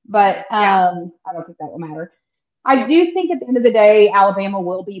 But I don't think that will matter. I do think at the end of the day, Alabama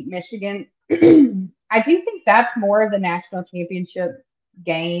will beat Michigan. I do think that's more of the national championship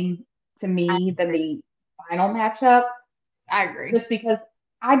game to me than the final matchup. I agree. Just because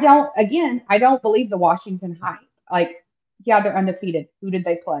I don't believe the Washington hype. Like, yeah, they're undefeated. Who did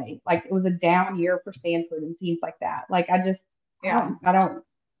they play? Like, it was a down year for Stanford and teams like that. Like, I do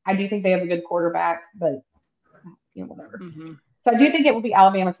think they have a good quarterback, but whatever. Mm-hmm. So I do think it will be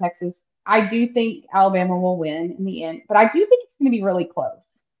Alabama, Texas. I do think Alabama will win in the end, but I do think it's going to be really close.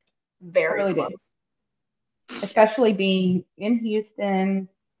 Very really close. Do. Especially being in Houston.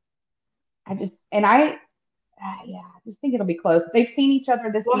 I just think it'll be close. They've seen each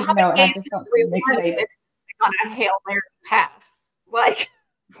other this season, though, and I just don't see Nick Saban. It's on a Hail Mary pass. Like,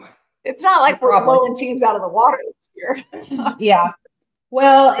 it's not like we're blowing teams out of the water this year. Yeah.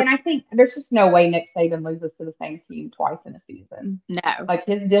 Well, and I think there's just no way Nick Saban loses to the same team twice in a season. No. Like,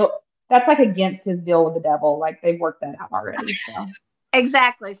 his deal, that's like against his deal with the devil. Like, they've worked that out already. So.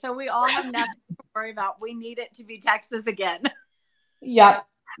 Exactly. So we all have nothing to worry about. We need it to be Texas again. Yep.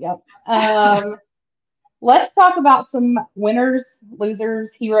 Let's talk about some winners,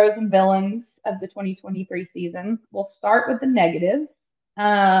 losers, heroes, and villains of the 2023 season. We'll start with the negative.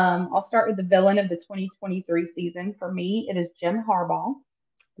 I'll start with the villain of the 2023 season. For me, it is Jim Harbaugh,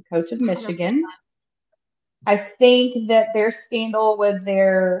 the coach of Michigan. I think that their scandal with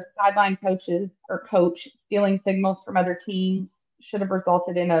their sideline coach stealing signals from other teams should have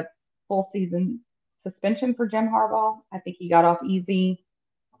resulted in a full season suspension for Jim Harbaugh. I think he got off easy.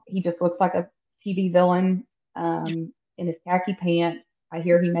 He just looks like a TV villain in his khaki pants. I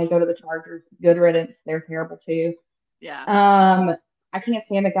hear he may go to the Chargers. Good riddance. They're terrible too. Yeah. I can't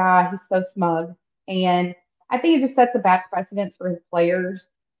stand the guy. He's so smug. And I think it just sets a bad precedence for his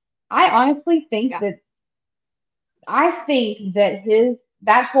players. I honestly think that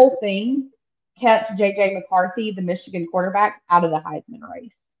that whole thing kept JJ McCarthy, the Michigan quarterback, out of the Heisman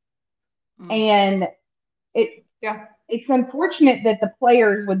race. And it's unfortunate that the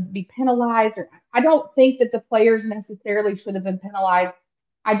players would be penalized. I don't think that the players necessarily should have been penalized.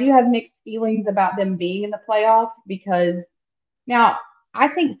 I do have mixed feelings about them being in the playoffs because now I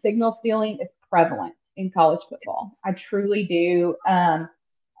think signal stealing is prevalent in college football. I truly do.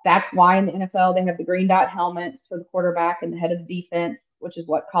 That's why in the NFL they have the green dot helmets for the quarterback and the head of the defense, which is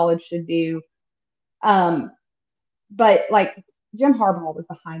what college should do. But like Jim Harbaugh was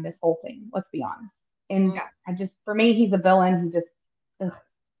behind this whole thing. Let's be honest. And for me, he's a villain. He just,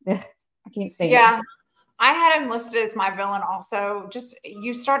 I can't stand him. I had him listed as my villain also. Just,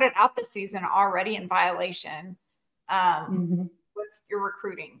 you started out the season already in violation with your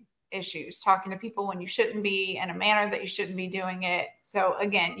recruiting issues, talking to people when you shouldn't be in a manner that you shouldn't be doing it. So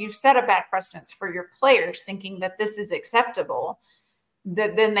again, you've set a bad precedence for your players thinking that this is acceptable,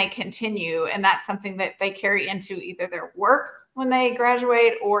 that then they continue. And that's something that they carry into either their work when they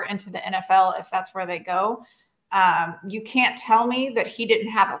graduate or into the NFL, if that's where they go. You can't tell me that he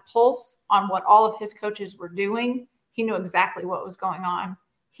didn't have a pulse on what all of his coaches were doing. He knew exactly what was going on.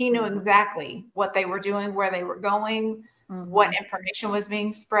 He knew exactly what they were doing, where they were going, what information was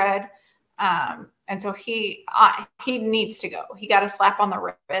being spread. And so he needs to go. He got a slap on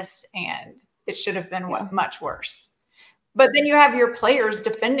the wrist, and it should have been much worse. But then you have your players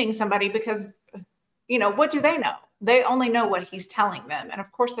defending somebody because, what do they know? They only know what he's telling them. And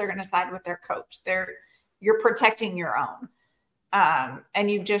of course they're going to side with their coach. You're protecting your own. And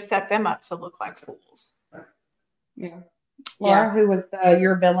you've just set them up to look like fools. Yeah. Laura, who was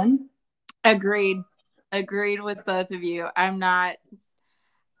your villain? Agreed with both of you.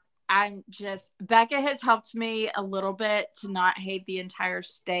 Becca has helped me a little bit to not hate the entire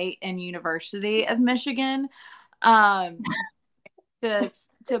state and University of Michigan. To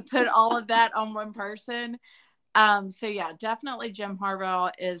put all of that on one person. So yeah, definitely Jim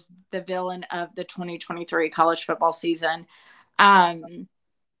Harbaugh is the villain of the 2023 college football season.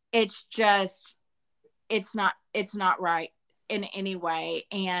 It's not right in any way.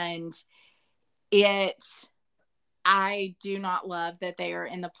 And I do not love that they are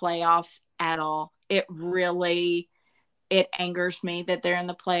in the playoffs at all. It angers me that they're in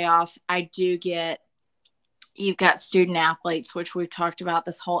the playoffs. I do get, you've got student athletes, which we've talked about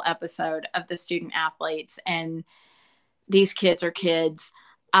this whole episode of the student athletes, and these kids are kids.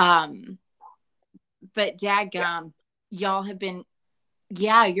 But dadgum, y'all have been,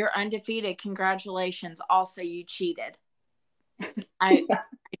 you're undefeated. Congratulations. Also, you cheated.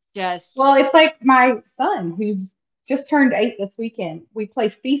 Well, it's like my son who's just turned 8 this weekend. We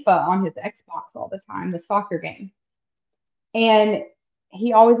play FIFA on his Xbox all the time, the soccer game. And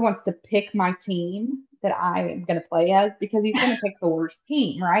he always wants to pick my team that I am going to play as because he's going to pick the worst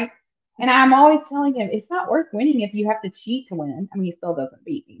team, right? And I'm always telling him it's not worth winning if you have to cheat to win. I mean, he still doesn't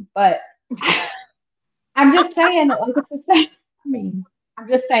beat me, but I'm just saying that like it's the same. I mean, I'm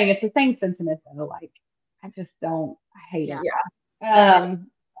just saying it's the same sentiment though. Like I hate it. Yeah.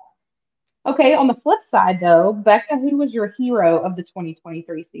 Okay, on the flip side though, Becca, who was your hero of the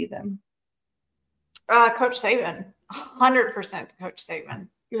 2023 season? Coach Saban. 100% Coach Saban.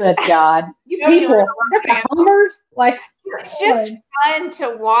 Good God. You people, they're homers. Like, it's just fun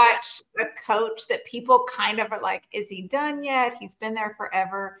to watch a coach that people kind of are like, is he done yet? He's been there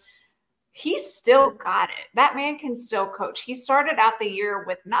forever. He's still got it. That man can still coach. He started out the year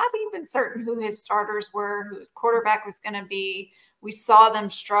with not even certain who his starters were, who his quarterback was going to be. We saw them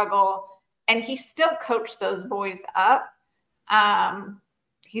struggle, and he still coached those boys up. That's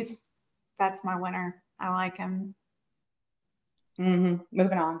my winner. I like him. Moving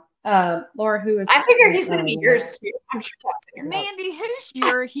on. Laura, who is? I figure he's going to be yours too. I'm sure that's in your notes. Mandy, who's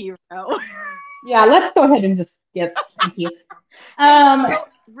your hero? Yeah, let's go ahead and just skip. Thank you.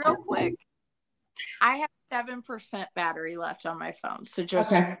 Real quick, I have 7% battery left on my phone, so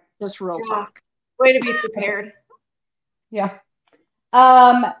just real talk. Way to be prepared. Yeah.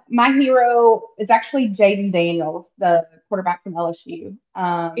 My hero is actually Jaden Daniels, the quarterback from LSU.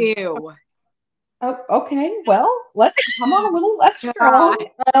 Ew. Oh, okay. Well, let's come on a little less strong.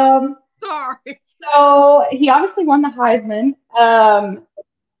 Sorry. So he obviously won the Heisman.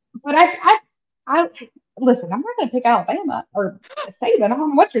 But I listen. I'm not going to pick Alabama or Saban. I don't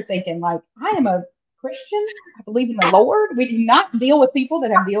know what you're thinking. Like I am a Christian. I believe in the Lord. We do not deal with people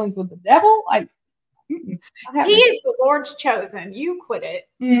that have dealings with the devil. Like he is the Lord's chosen. You quit it.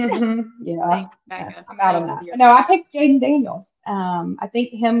 Mm-hmm. Yeah, I'm out on that. No, I picked Jaden Daniels. I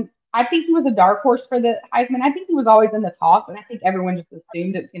think he was a dark horse for the Heisman. I think he was always in the talk, but I think everyone just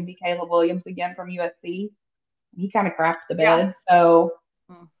assumed it was going to be Caleb Williams again from USC. He kind of crapped the bed. So,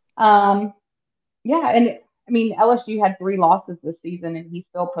 and I mean, LSU had 3 losses this season, and he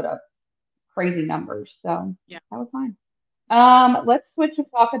still put up crazy numbers. So, that was mine. Let's switch and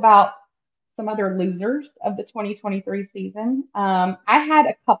talk about some other losers of the 2023 season. I had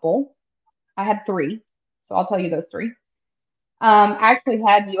a couple. I had 3, so I'll tell you those 3. I actually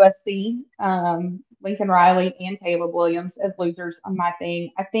had USC, Lincoln Riley, and Caleb Williams as losers on my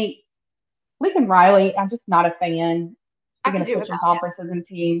thing. I think Lincoln Riley, I'm just not a fan. Speaking of switching conferences and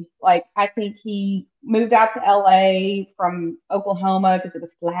teams, like I think he moved out to LA from Oklahoma because it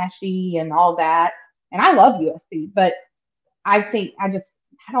was flashy and all that. And I love USC, but I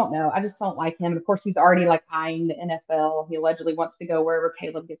don't know. I just don't like him. And of course, he's already like eyeing the NFL. He allegedly wants to go wherever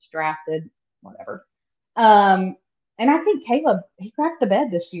Caleb gets drafted, whatever. And I think Caleb, he cracked the bed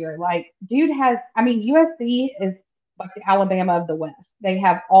this year. Like, USC is like the Alabama of the West. They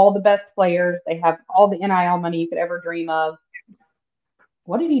have all the best players. They have all the NIL money you could ever dream of.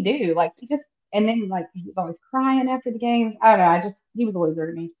 What did he do? Like, and then like he was always crying after the games. I don't know. He was a loser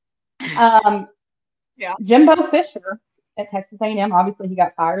to me. Jimbo Fisher at Texas A&M. Obviously, he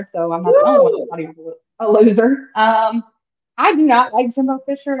got fired, so I'm not the only one who thought he was a loser. I do not like Jimbo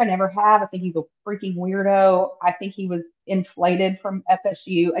Fisher. I never have. I think he's a freaking weirdo. I think he was inflated from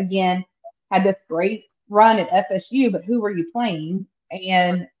FSU. Again, had this great run at FSU, but who were you playing?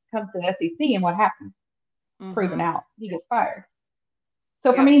 And comes to the SEC, and what happens? Proven out. He gets fired.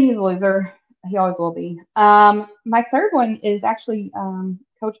 So for me, he's a loser. He always will be. My third one is actually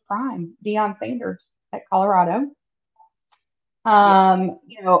Coach Prime, Deion Sanders at Colorado.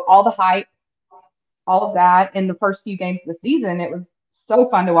 All the hype, all of that in the first few games of the season, it was so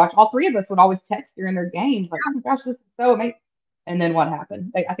fun to watch. All three of us would always text during their games, like, "Oh my gosh, this is so amazing!" And then what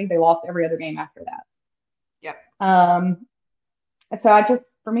happened? I think they lost every other game after that. Yep. So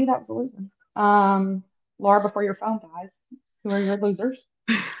for me, that was a loser. Laura, before your phone dies, who are your losers?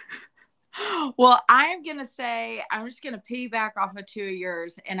 Well, I'm just going to piggyback off of two of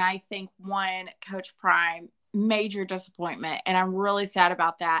yours. And I think one, Coach Prime, major disappointment. And I'm really sad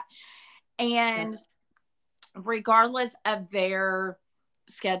about that. And regardless of their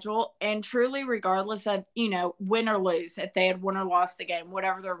schedule, and truly regardless of, win or lose, if they had won or lost the game,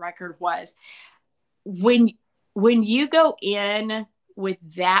 whatever their record was, when you go in with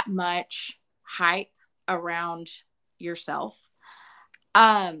that much hype around yourself,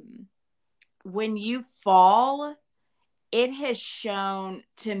 when you fall, it has shown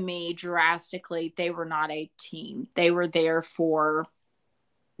to me drastically they were not a team. They were there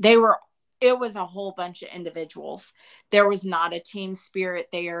it was a whole bunch of individuals. There was not a team spirit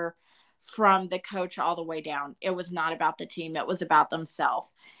there from the coach all the way down. It was not about the team. It was about themselves.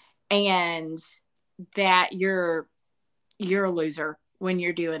 And that you're a loser when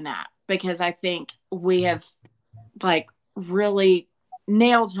you're doing that, because I think we have really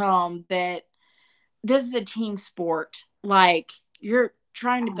nailed home that this is a team sport. You're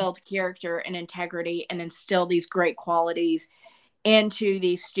trying to build character and integrity and instill these great qualities into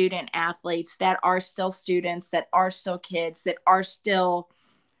these student athletes that are still students, that are still kids, that are still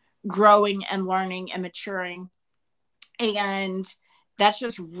growing and learning and maturing. And that's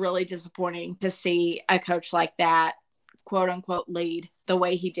just really disappointing to see a coach like that, quote unquote, lead the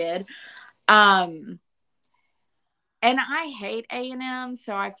way he did. And I hate A&M,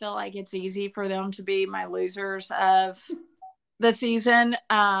 so I feel like it's easy for them to be my losers of the season,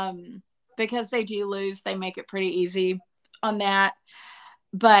 because they do lose. They make it pretty easy on that.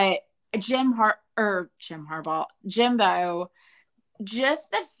 But Jimbo,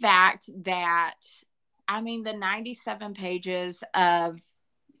 just the fact that, the 97 pages of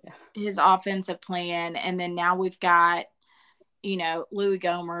his offensive plan, and then now we've got, Louis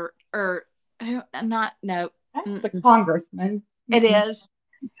Gohmert, That's the congressman. It is.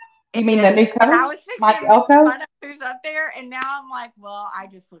 You mean the new coach? I was fixing to make fun of who's up there, and now I'm like, well, I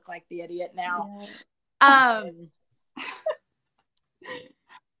just look like the idiot now. Yeah.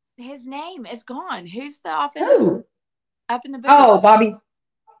 His name is gone. Who's the offensive up in the booth? Oh, Bobby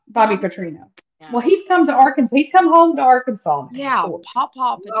Petrino. Yeah. Well, he's come to Arkansas. He's come home to Arkansas. Yeah,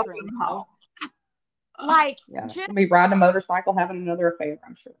 Paw Petrino. Just be riding a motorcycle, having another affair,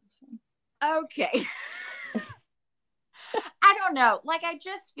 I'm sure. Okay. I don't know. I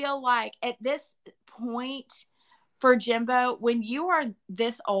just feel like at this point for Jimbo, when you are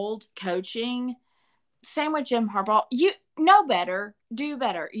this old coaching, same with Jim Harbaugh, you know better, do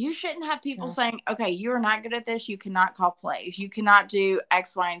better. You shouldn't have people saying, okay, you are not good at this. You cannot call plays. You cannot do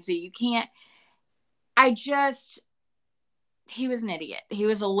X, Y, and Z. You can't. He was an idiot. He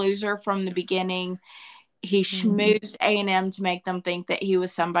was a loser from the beginning. He schmoozed A&M to make them think that he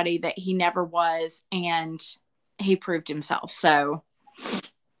was somebody that he never was, and he proved himself. So,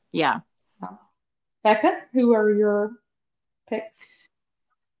 yeah. Becca, who are your picks?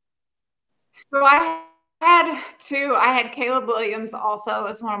 So I had two. I had Caleb Williams also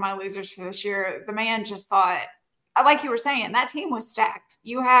as one of my losers for this year. The man just thought, like you were saying, that team was stacked.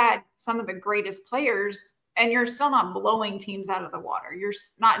 You had some of the greatest players, and you're still not blowing teams out of the water. You're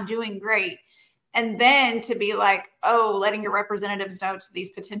not doing great. And then to be like, letting your representatives know to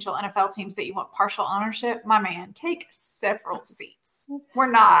these potential NFL teams that you want partial ownership, my man, take several seats.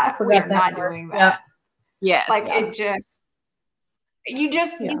 We're not doing that. Yes. You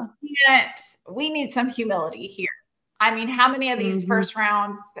can't, we need some humility here. How many of these first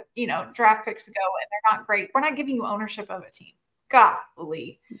round, draft picks go and they're not great? We're not giving you ownership of a team.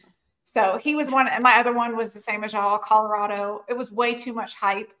 Golly. So he was one, and my other one was the same as y'all, Colorado. It was way too much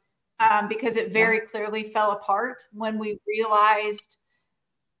hype. Because it very clearly fell apart when we realized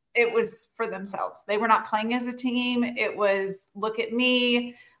it was for themselves. They were not playing as a team. It was, look at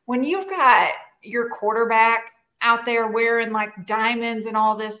me. When you've got your quarterback out there wearing diamonds and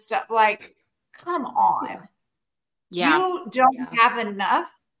all this stuff, come on. Yeah. You don't have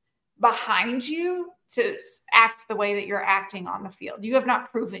enough behind you to act the way that you're acting on the field. You have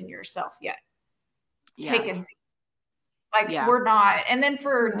not proven yourself yet. Take a seat. Like, we're not. And then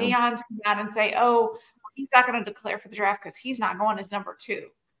for Deion to come out and say, oh, he's not going to declare for the draft because he's not going as number 2.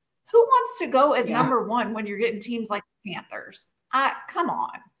 Who wants to go as number 1 when you're getting teams like the Panthers? Come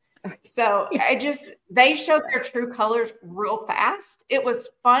on. So they showed their true colors real fast. It was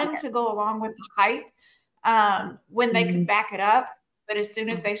fun to go along with the hype when they could back it up. But as soon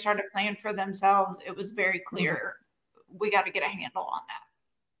as they started playing for themselves, it was very clear we got to get a handle on that.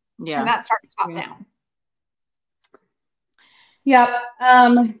 Yeah. And that starts top down. Yep.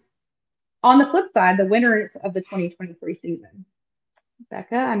 On the flip side, the winners of the 2023 season.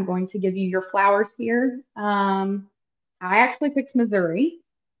 Becca, I'm going to give you your flowers here. I actually picked Missouri.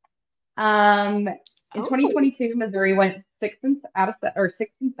 In 2022, Missouri went 6 and 7,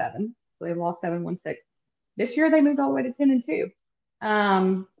 so they lost 7, won 6. This year, they moved all the way to 10 and 2.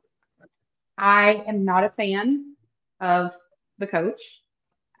 I am not a fan of the coach.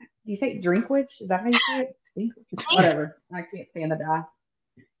 Do you say Drinkwich? Is that how you say it? Whatever. I can't stand the guy.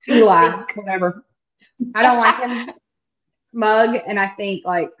 Eli, whatever. I don't like him. Mug, and I think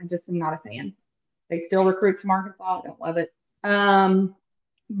I just am not a fan. They still recruit from Arkansas. I don't love it.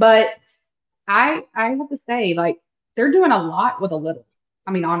 But I have to say, they're doing a lot with a little.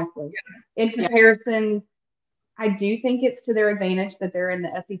 I mean, honestly, in comparison, I do think it's to their advantage that they're in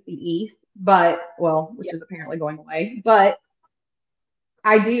the SEC East, which is apparently going away. But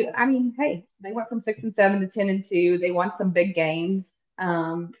I mean, hey, they went from 6 and 7 to 10 and 2. They won some big games.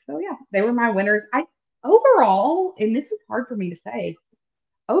 So yeah, they were my winners. Overall, and this is hard for me to say,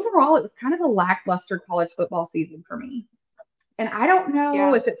 overall, it was kind of a lackluster college football season for me. And I don't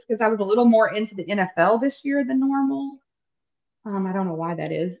know if it's because I was a little more into the NFL this year than normal. I don't know why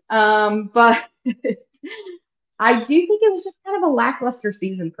that is. But I do think it was just kind of a lackluster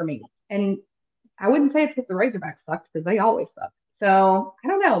season for me. And I wouldn't say it's because the Razorbacks sucked, because they always suck. So I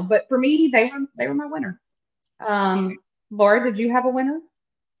don't know. But for me, they were my winner. Laura, did you have a winner?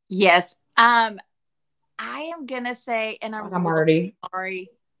 Yes. I am going to say, and I'm already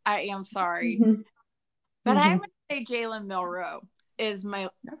sorry. I am sorry. But I'm going to say Jalen Milroe is my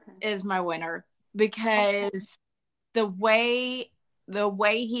winner, because the way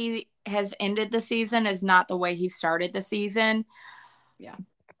he has ended the season is not the way he started the season. Yeah.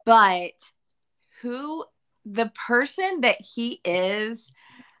 But the person that he is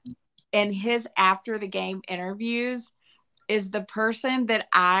in his after the game interviews is the person that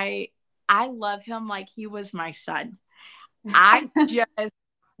I love him like he was my son.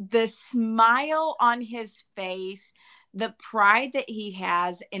 The smile on his face, the pride that he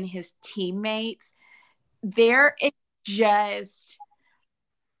has in his teammates, there is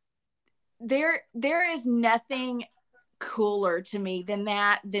nothing cooler to me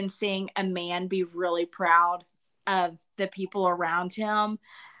than seeing a man be really proud of the people around him.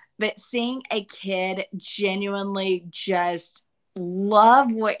 But seeing a kid genuinely just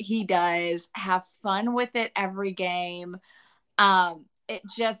love what he does, have fun with it every game.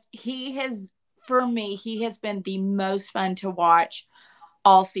 He has been the most fun to watch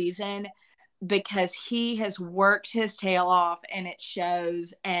all season, because he has worked his tail off and it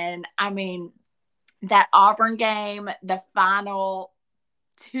shows. And I mean, that Auburn game, the final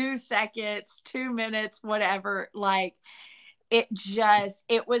 2 seconds, 2 minutes, whatever, it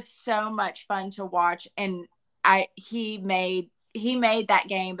was so much fun to watch. And he made that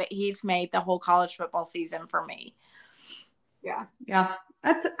game, but he's made the whole college football season for me. Yeah.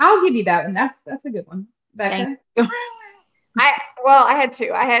 I'll give you that one. That's a good one. Becca? I had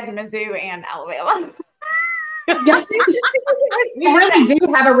 2. I had Mizzou and Alabama. We really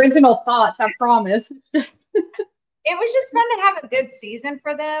do have original thoughts, I promise. It was just fun to have a good season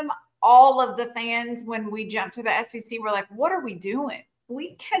for them. All of the fans, when we jumped to the SEC, were like, what are we doing?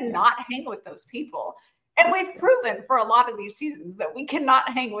 We cannot hang with those people. And we've proven for a lot of these seasons that we cannot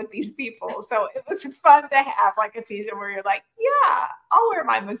hang with these people. So it was fun to have a season where you're like, yeah, I'll wear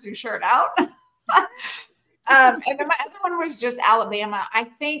my Mizzou shirt out. And then my other one was just Alabama. I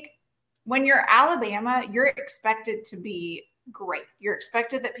think when you're Alabama, you're expected to be great. You're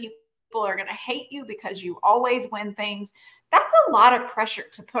expected that people are going to hate you because you always win things. That's a lot of pressure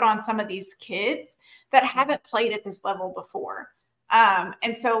to put on some of these kids that haven't played at this level before.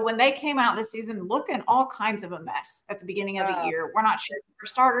 And so when they came out this season looking all kinds of a mess at the beginning of the year, we're not sure who our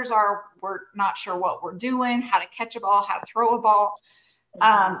starters are. We're not sure what we're doing, how to catch a ball, how to throw a ball.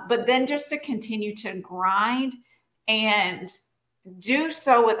 But then just to continue to grind and do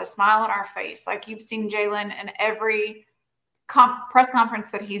so with a smile on our face. Like you've seen Jalen in every press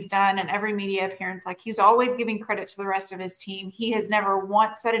conference that he's done and every media appearance, he's always giving credit to the rest of his team. He has never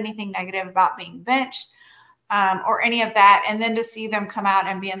once said anything negative about being benched. Or any of that. And then to see them come out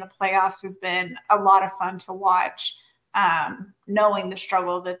and be in the playoffs has been a lot of fun to watch. knowing the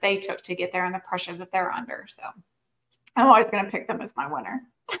struggle that they took to get there and the pressure that they're under. So I'm always going to pick them as my winner.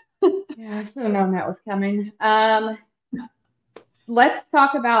 Yeah, I should have known that was coming. Let's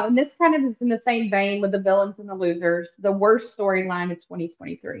talk about, and this kind of is in the same vein with the villains and the losers, the worst storyline of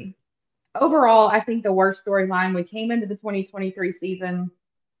 2023. Overall, I think the worst storyline, we came into the 2023 season,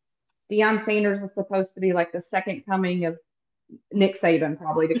 Deion Sanders was supposed to be like the second coming of Nick Saban,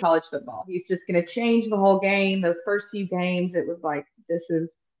 probably, to college football. He's just going to change the whole game. Those first few games, it was like, this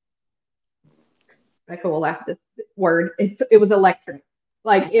is, Becca will laugh at this word. It was electric.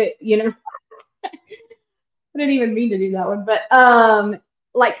 Like, it, I didn't even mean to do that one, but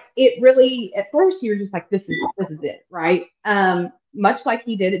like it really at first you're just like this is it, right? Much like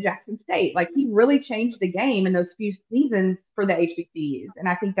he did at Jackson State, like he really changed the game in those few seasons for the HBCUs, and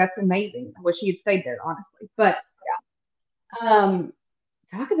I think that's amazing. I wish he had stayed there, honestly. But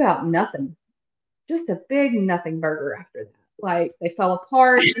talk about nothing, just a big nothing burger after that. Like they fell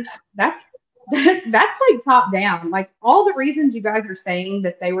apart. That's like top down. Like all the reasons you guys are saying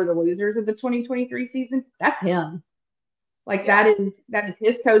that they were the losers of the 2023 season, that's him. Like that is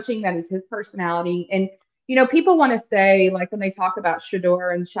his coaching, that is his personality. And people want to say, like when they talk about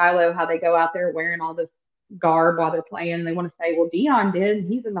Shador and Shiloh, how they go out there wearing all this garb while they're playing, they want to say, well, Deion did, and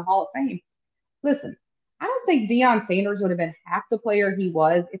he's in the Hall of Fame. Listen, I don't think Deion Sanders would have been half the player he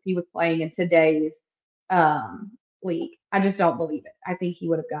was if he was playing in today's league. I just don't believe it. I think he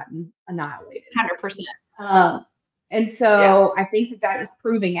would have gotten annihilated. 100%. And so I think that is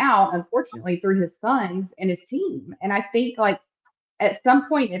proving out, unfortunately, through his sons and his team. And I think like at some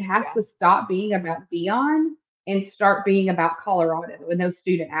point it has to stop being about Deion and start being about Colorado and those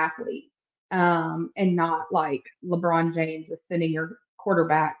student athletes, and not like LeBron James is sending your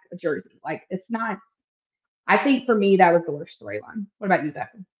quarterback a jersey. Like it's not. I think for me that was the worst storyline. What about you,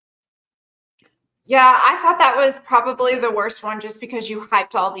 Becca? Yeah, I thought that was probably the worst one just because you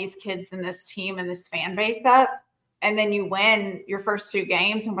hyped all these kids and this team and this fan base up. And then you win your first two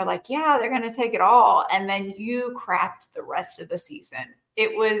games and we're like, yeah, they're going to take it all. And then you crapped the rest of the season.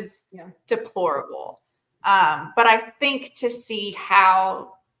 It was deplorable. But I think to see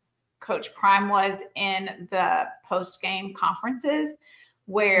how Coach Prime was in the post-game conferences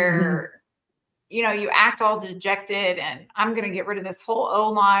where, you act all dejected and I'm going to get rid of this whole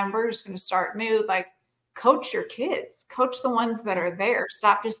O-line. We're just going to start new. Like, coach your kids. Coach the ones that are there.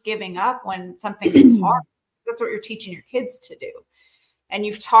 Stop just giving up when something gets hard. That's what you're teaching your kids to do. And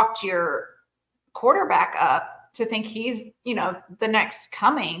you've talked your quarterback up to think he's, the next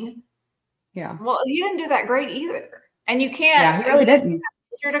coming. Yeah. Well, he didn't do that great either. And you can't. Yeah, he really didn't.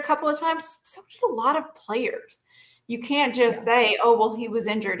 Injured a couple of times. So did a lot of players. You can't just say, oh, well, he was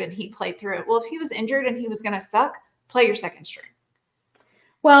injured and he played through it. Well, if he was injured and he was going to suck, play your second string.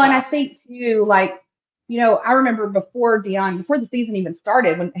 Well, and I think too, like, I remember before the season even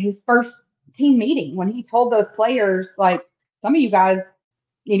started, when his first team meeting, when he told those players, like, some of you guys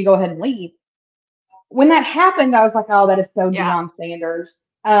need to go ahead and leave. When that happened, I was like, oh, that is so Deion Sanders.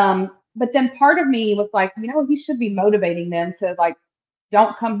 But then part of me was like, he should be motivating them to like,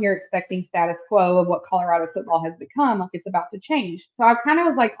 don't come here expecting status quo of what Colorado football has become. Like it's about to change. So I kind of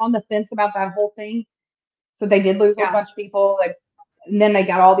was like on the fence about that whole thing. So they did lose a bunch of people. And then they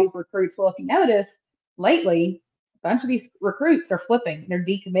got all these recruits. Well, if you noticed lately, a bunch of these recruits are flipping. They're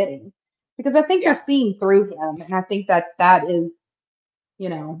decommitting because I think they're seeing through him. And I think that is,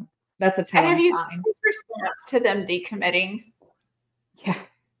 that's a telling sign. And have you seen his response to them decommitting? Yeah.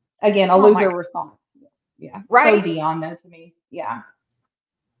 Again, a loser response. Yeah. Right. So Deion though to me. Yeah.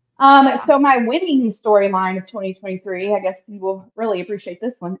 So my winning storyline of 2023, I guess you will really appreciate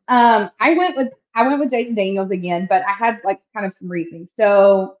this one. I went with Jaden Daniels again, but I had like kind of some reasoning.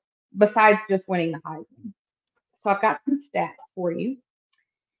 So besides just winning the Heisman, so I've got some stats for you.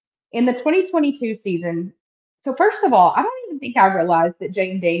 In the 2022 season, so first of all, I don't even think I realized that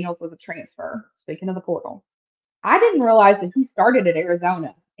Jaden Daniels was a transfer. Speaking of the portal, I didn't realize that he started at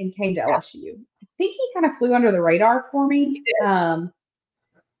Arizona and came to LSU. I think he kind of flew under the radar for me.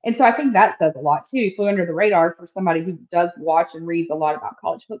 And so I think that says a lot too. He flew under the radar for somebody who does watch and reads a lot about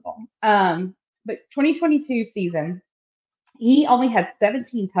college football. But 2022 season, he only had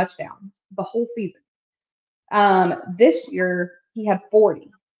 17 touchdowns the whole season. This year he had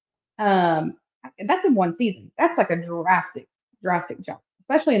 40. And that's in one season. That's like a drastic jump,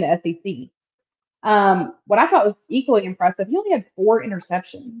 especially in the SEC. What I thought was equally impressive, he only had 4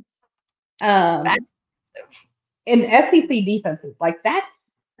 interceptions. That's in SEC defenses, like that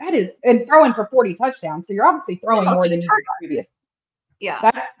is, and throwing for 40 touchdowns. So you're obviously throwing more than you did previous.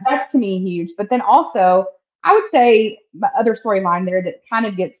 Yeah. That's to me huge. But then also, I would say my other storyline there that kind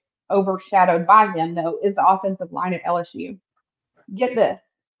of gets overshadowed by him, though, is the offensive line at LSU. Get this.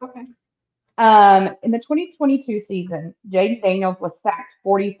 Okay. In the 2022 season, Jaden Daniels was sacked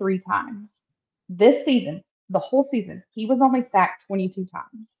 43 times. This season, the whole season, he was only sacked 22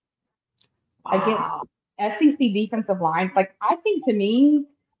 times against Wow. SEC defensive lines. Like, I think to me,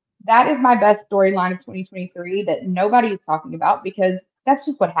 that is my best storyline of 2023 that nobody is talking about because that's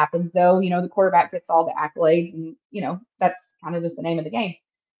just what happens, though. The quarterback gets all the accolades, and, that's kind of just the name of the game.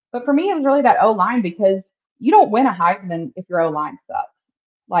 But for me, it was really that O line because you don't win a Heisman if your O line sucks.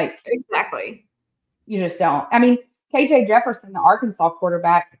 Like, Exactly. you just don't. I mean, KJ Jefferson, the Arkansas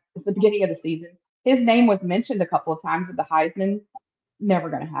quarterback, at the beginning of the season, his name was mentioned a couple of times with the Heisman. Never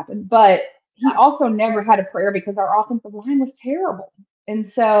going to happen. But he also never had a prayer because our offensive line was terrible. And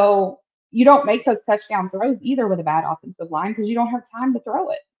so you don't make those touchdown throws either with a bad offensive line because you don't have time to throw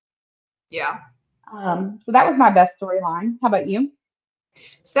it. Yeah. So that was my best storyline. How about you?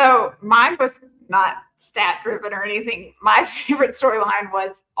 So mine was not stat driven or anything. My favorite storyline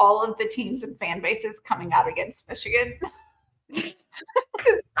was all of the teams and fan bases coming out against Michigan.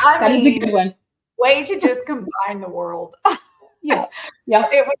 That is a good one. Way to just combine the world. Yeah.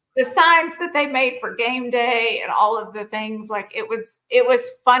 It was the signs that they made for game day and all of the things. Like it was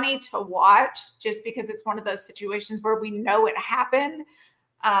funny to watch just because it's one of those situations where we know it happened.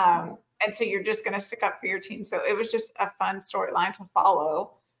 And so you're just going to stick up for your team. So it was just a fun storyline to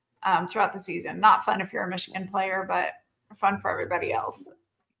follow throughout the season. Not fun if you're a Michigan player, but fun for everybody else.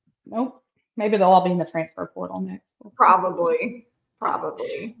 Nope. Maybe they'll all be in the transfer portal next. Probably.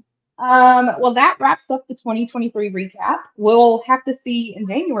 Well, that wraps up the 2023 recap. We'll have to see in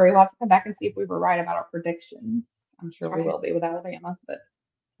January. We'll have to come back and see if we were right about our predictions. I'm sure we will be with Alabama, but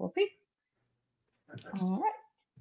we'll see. All right.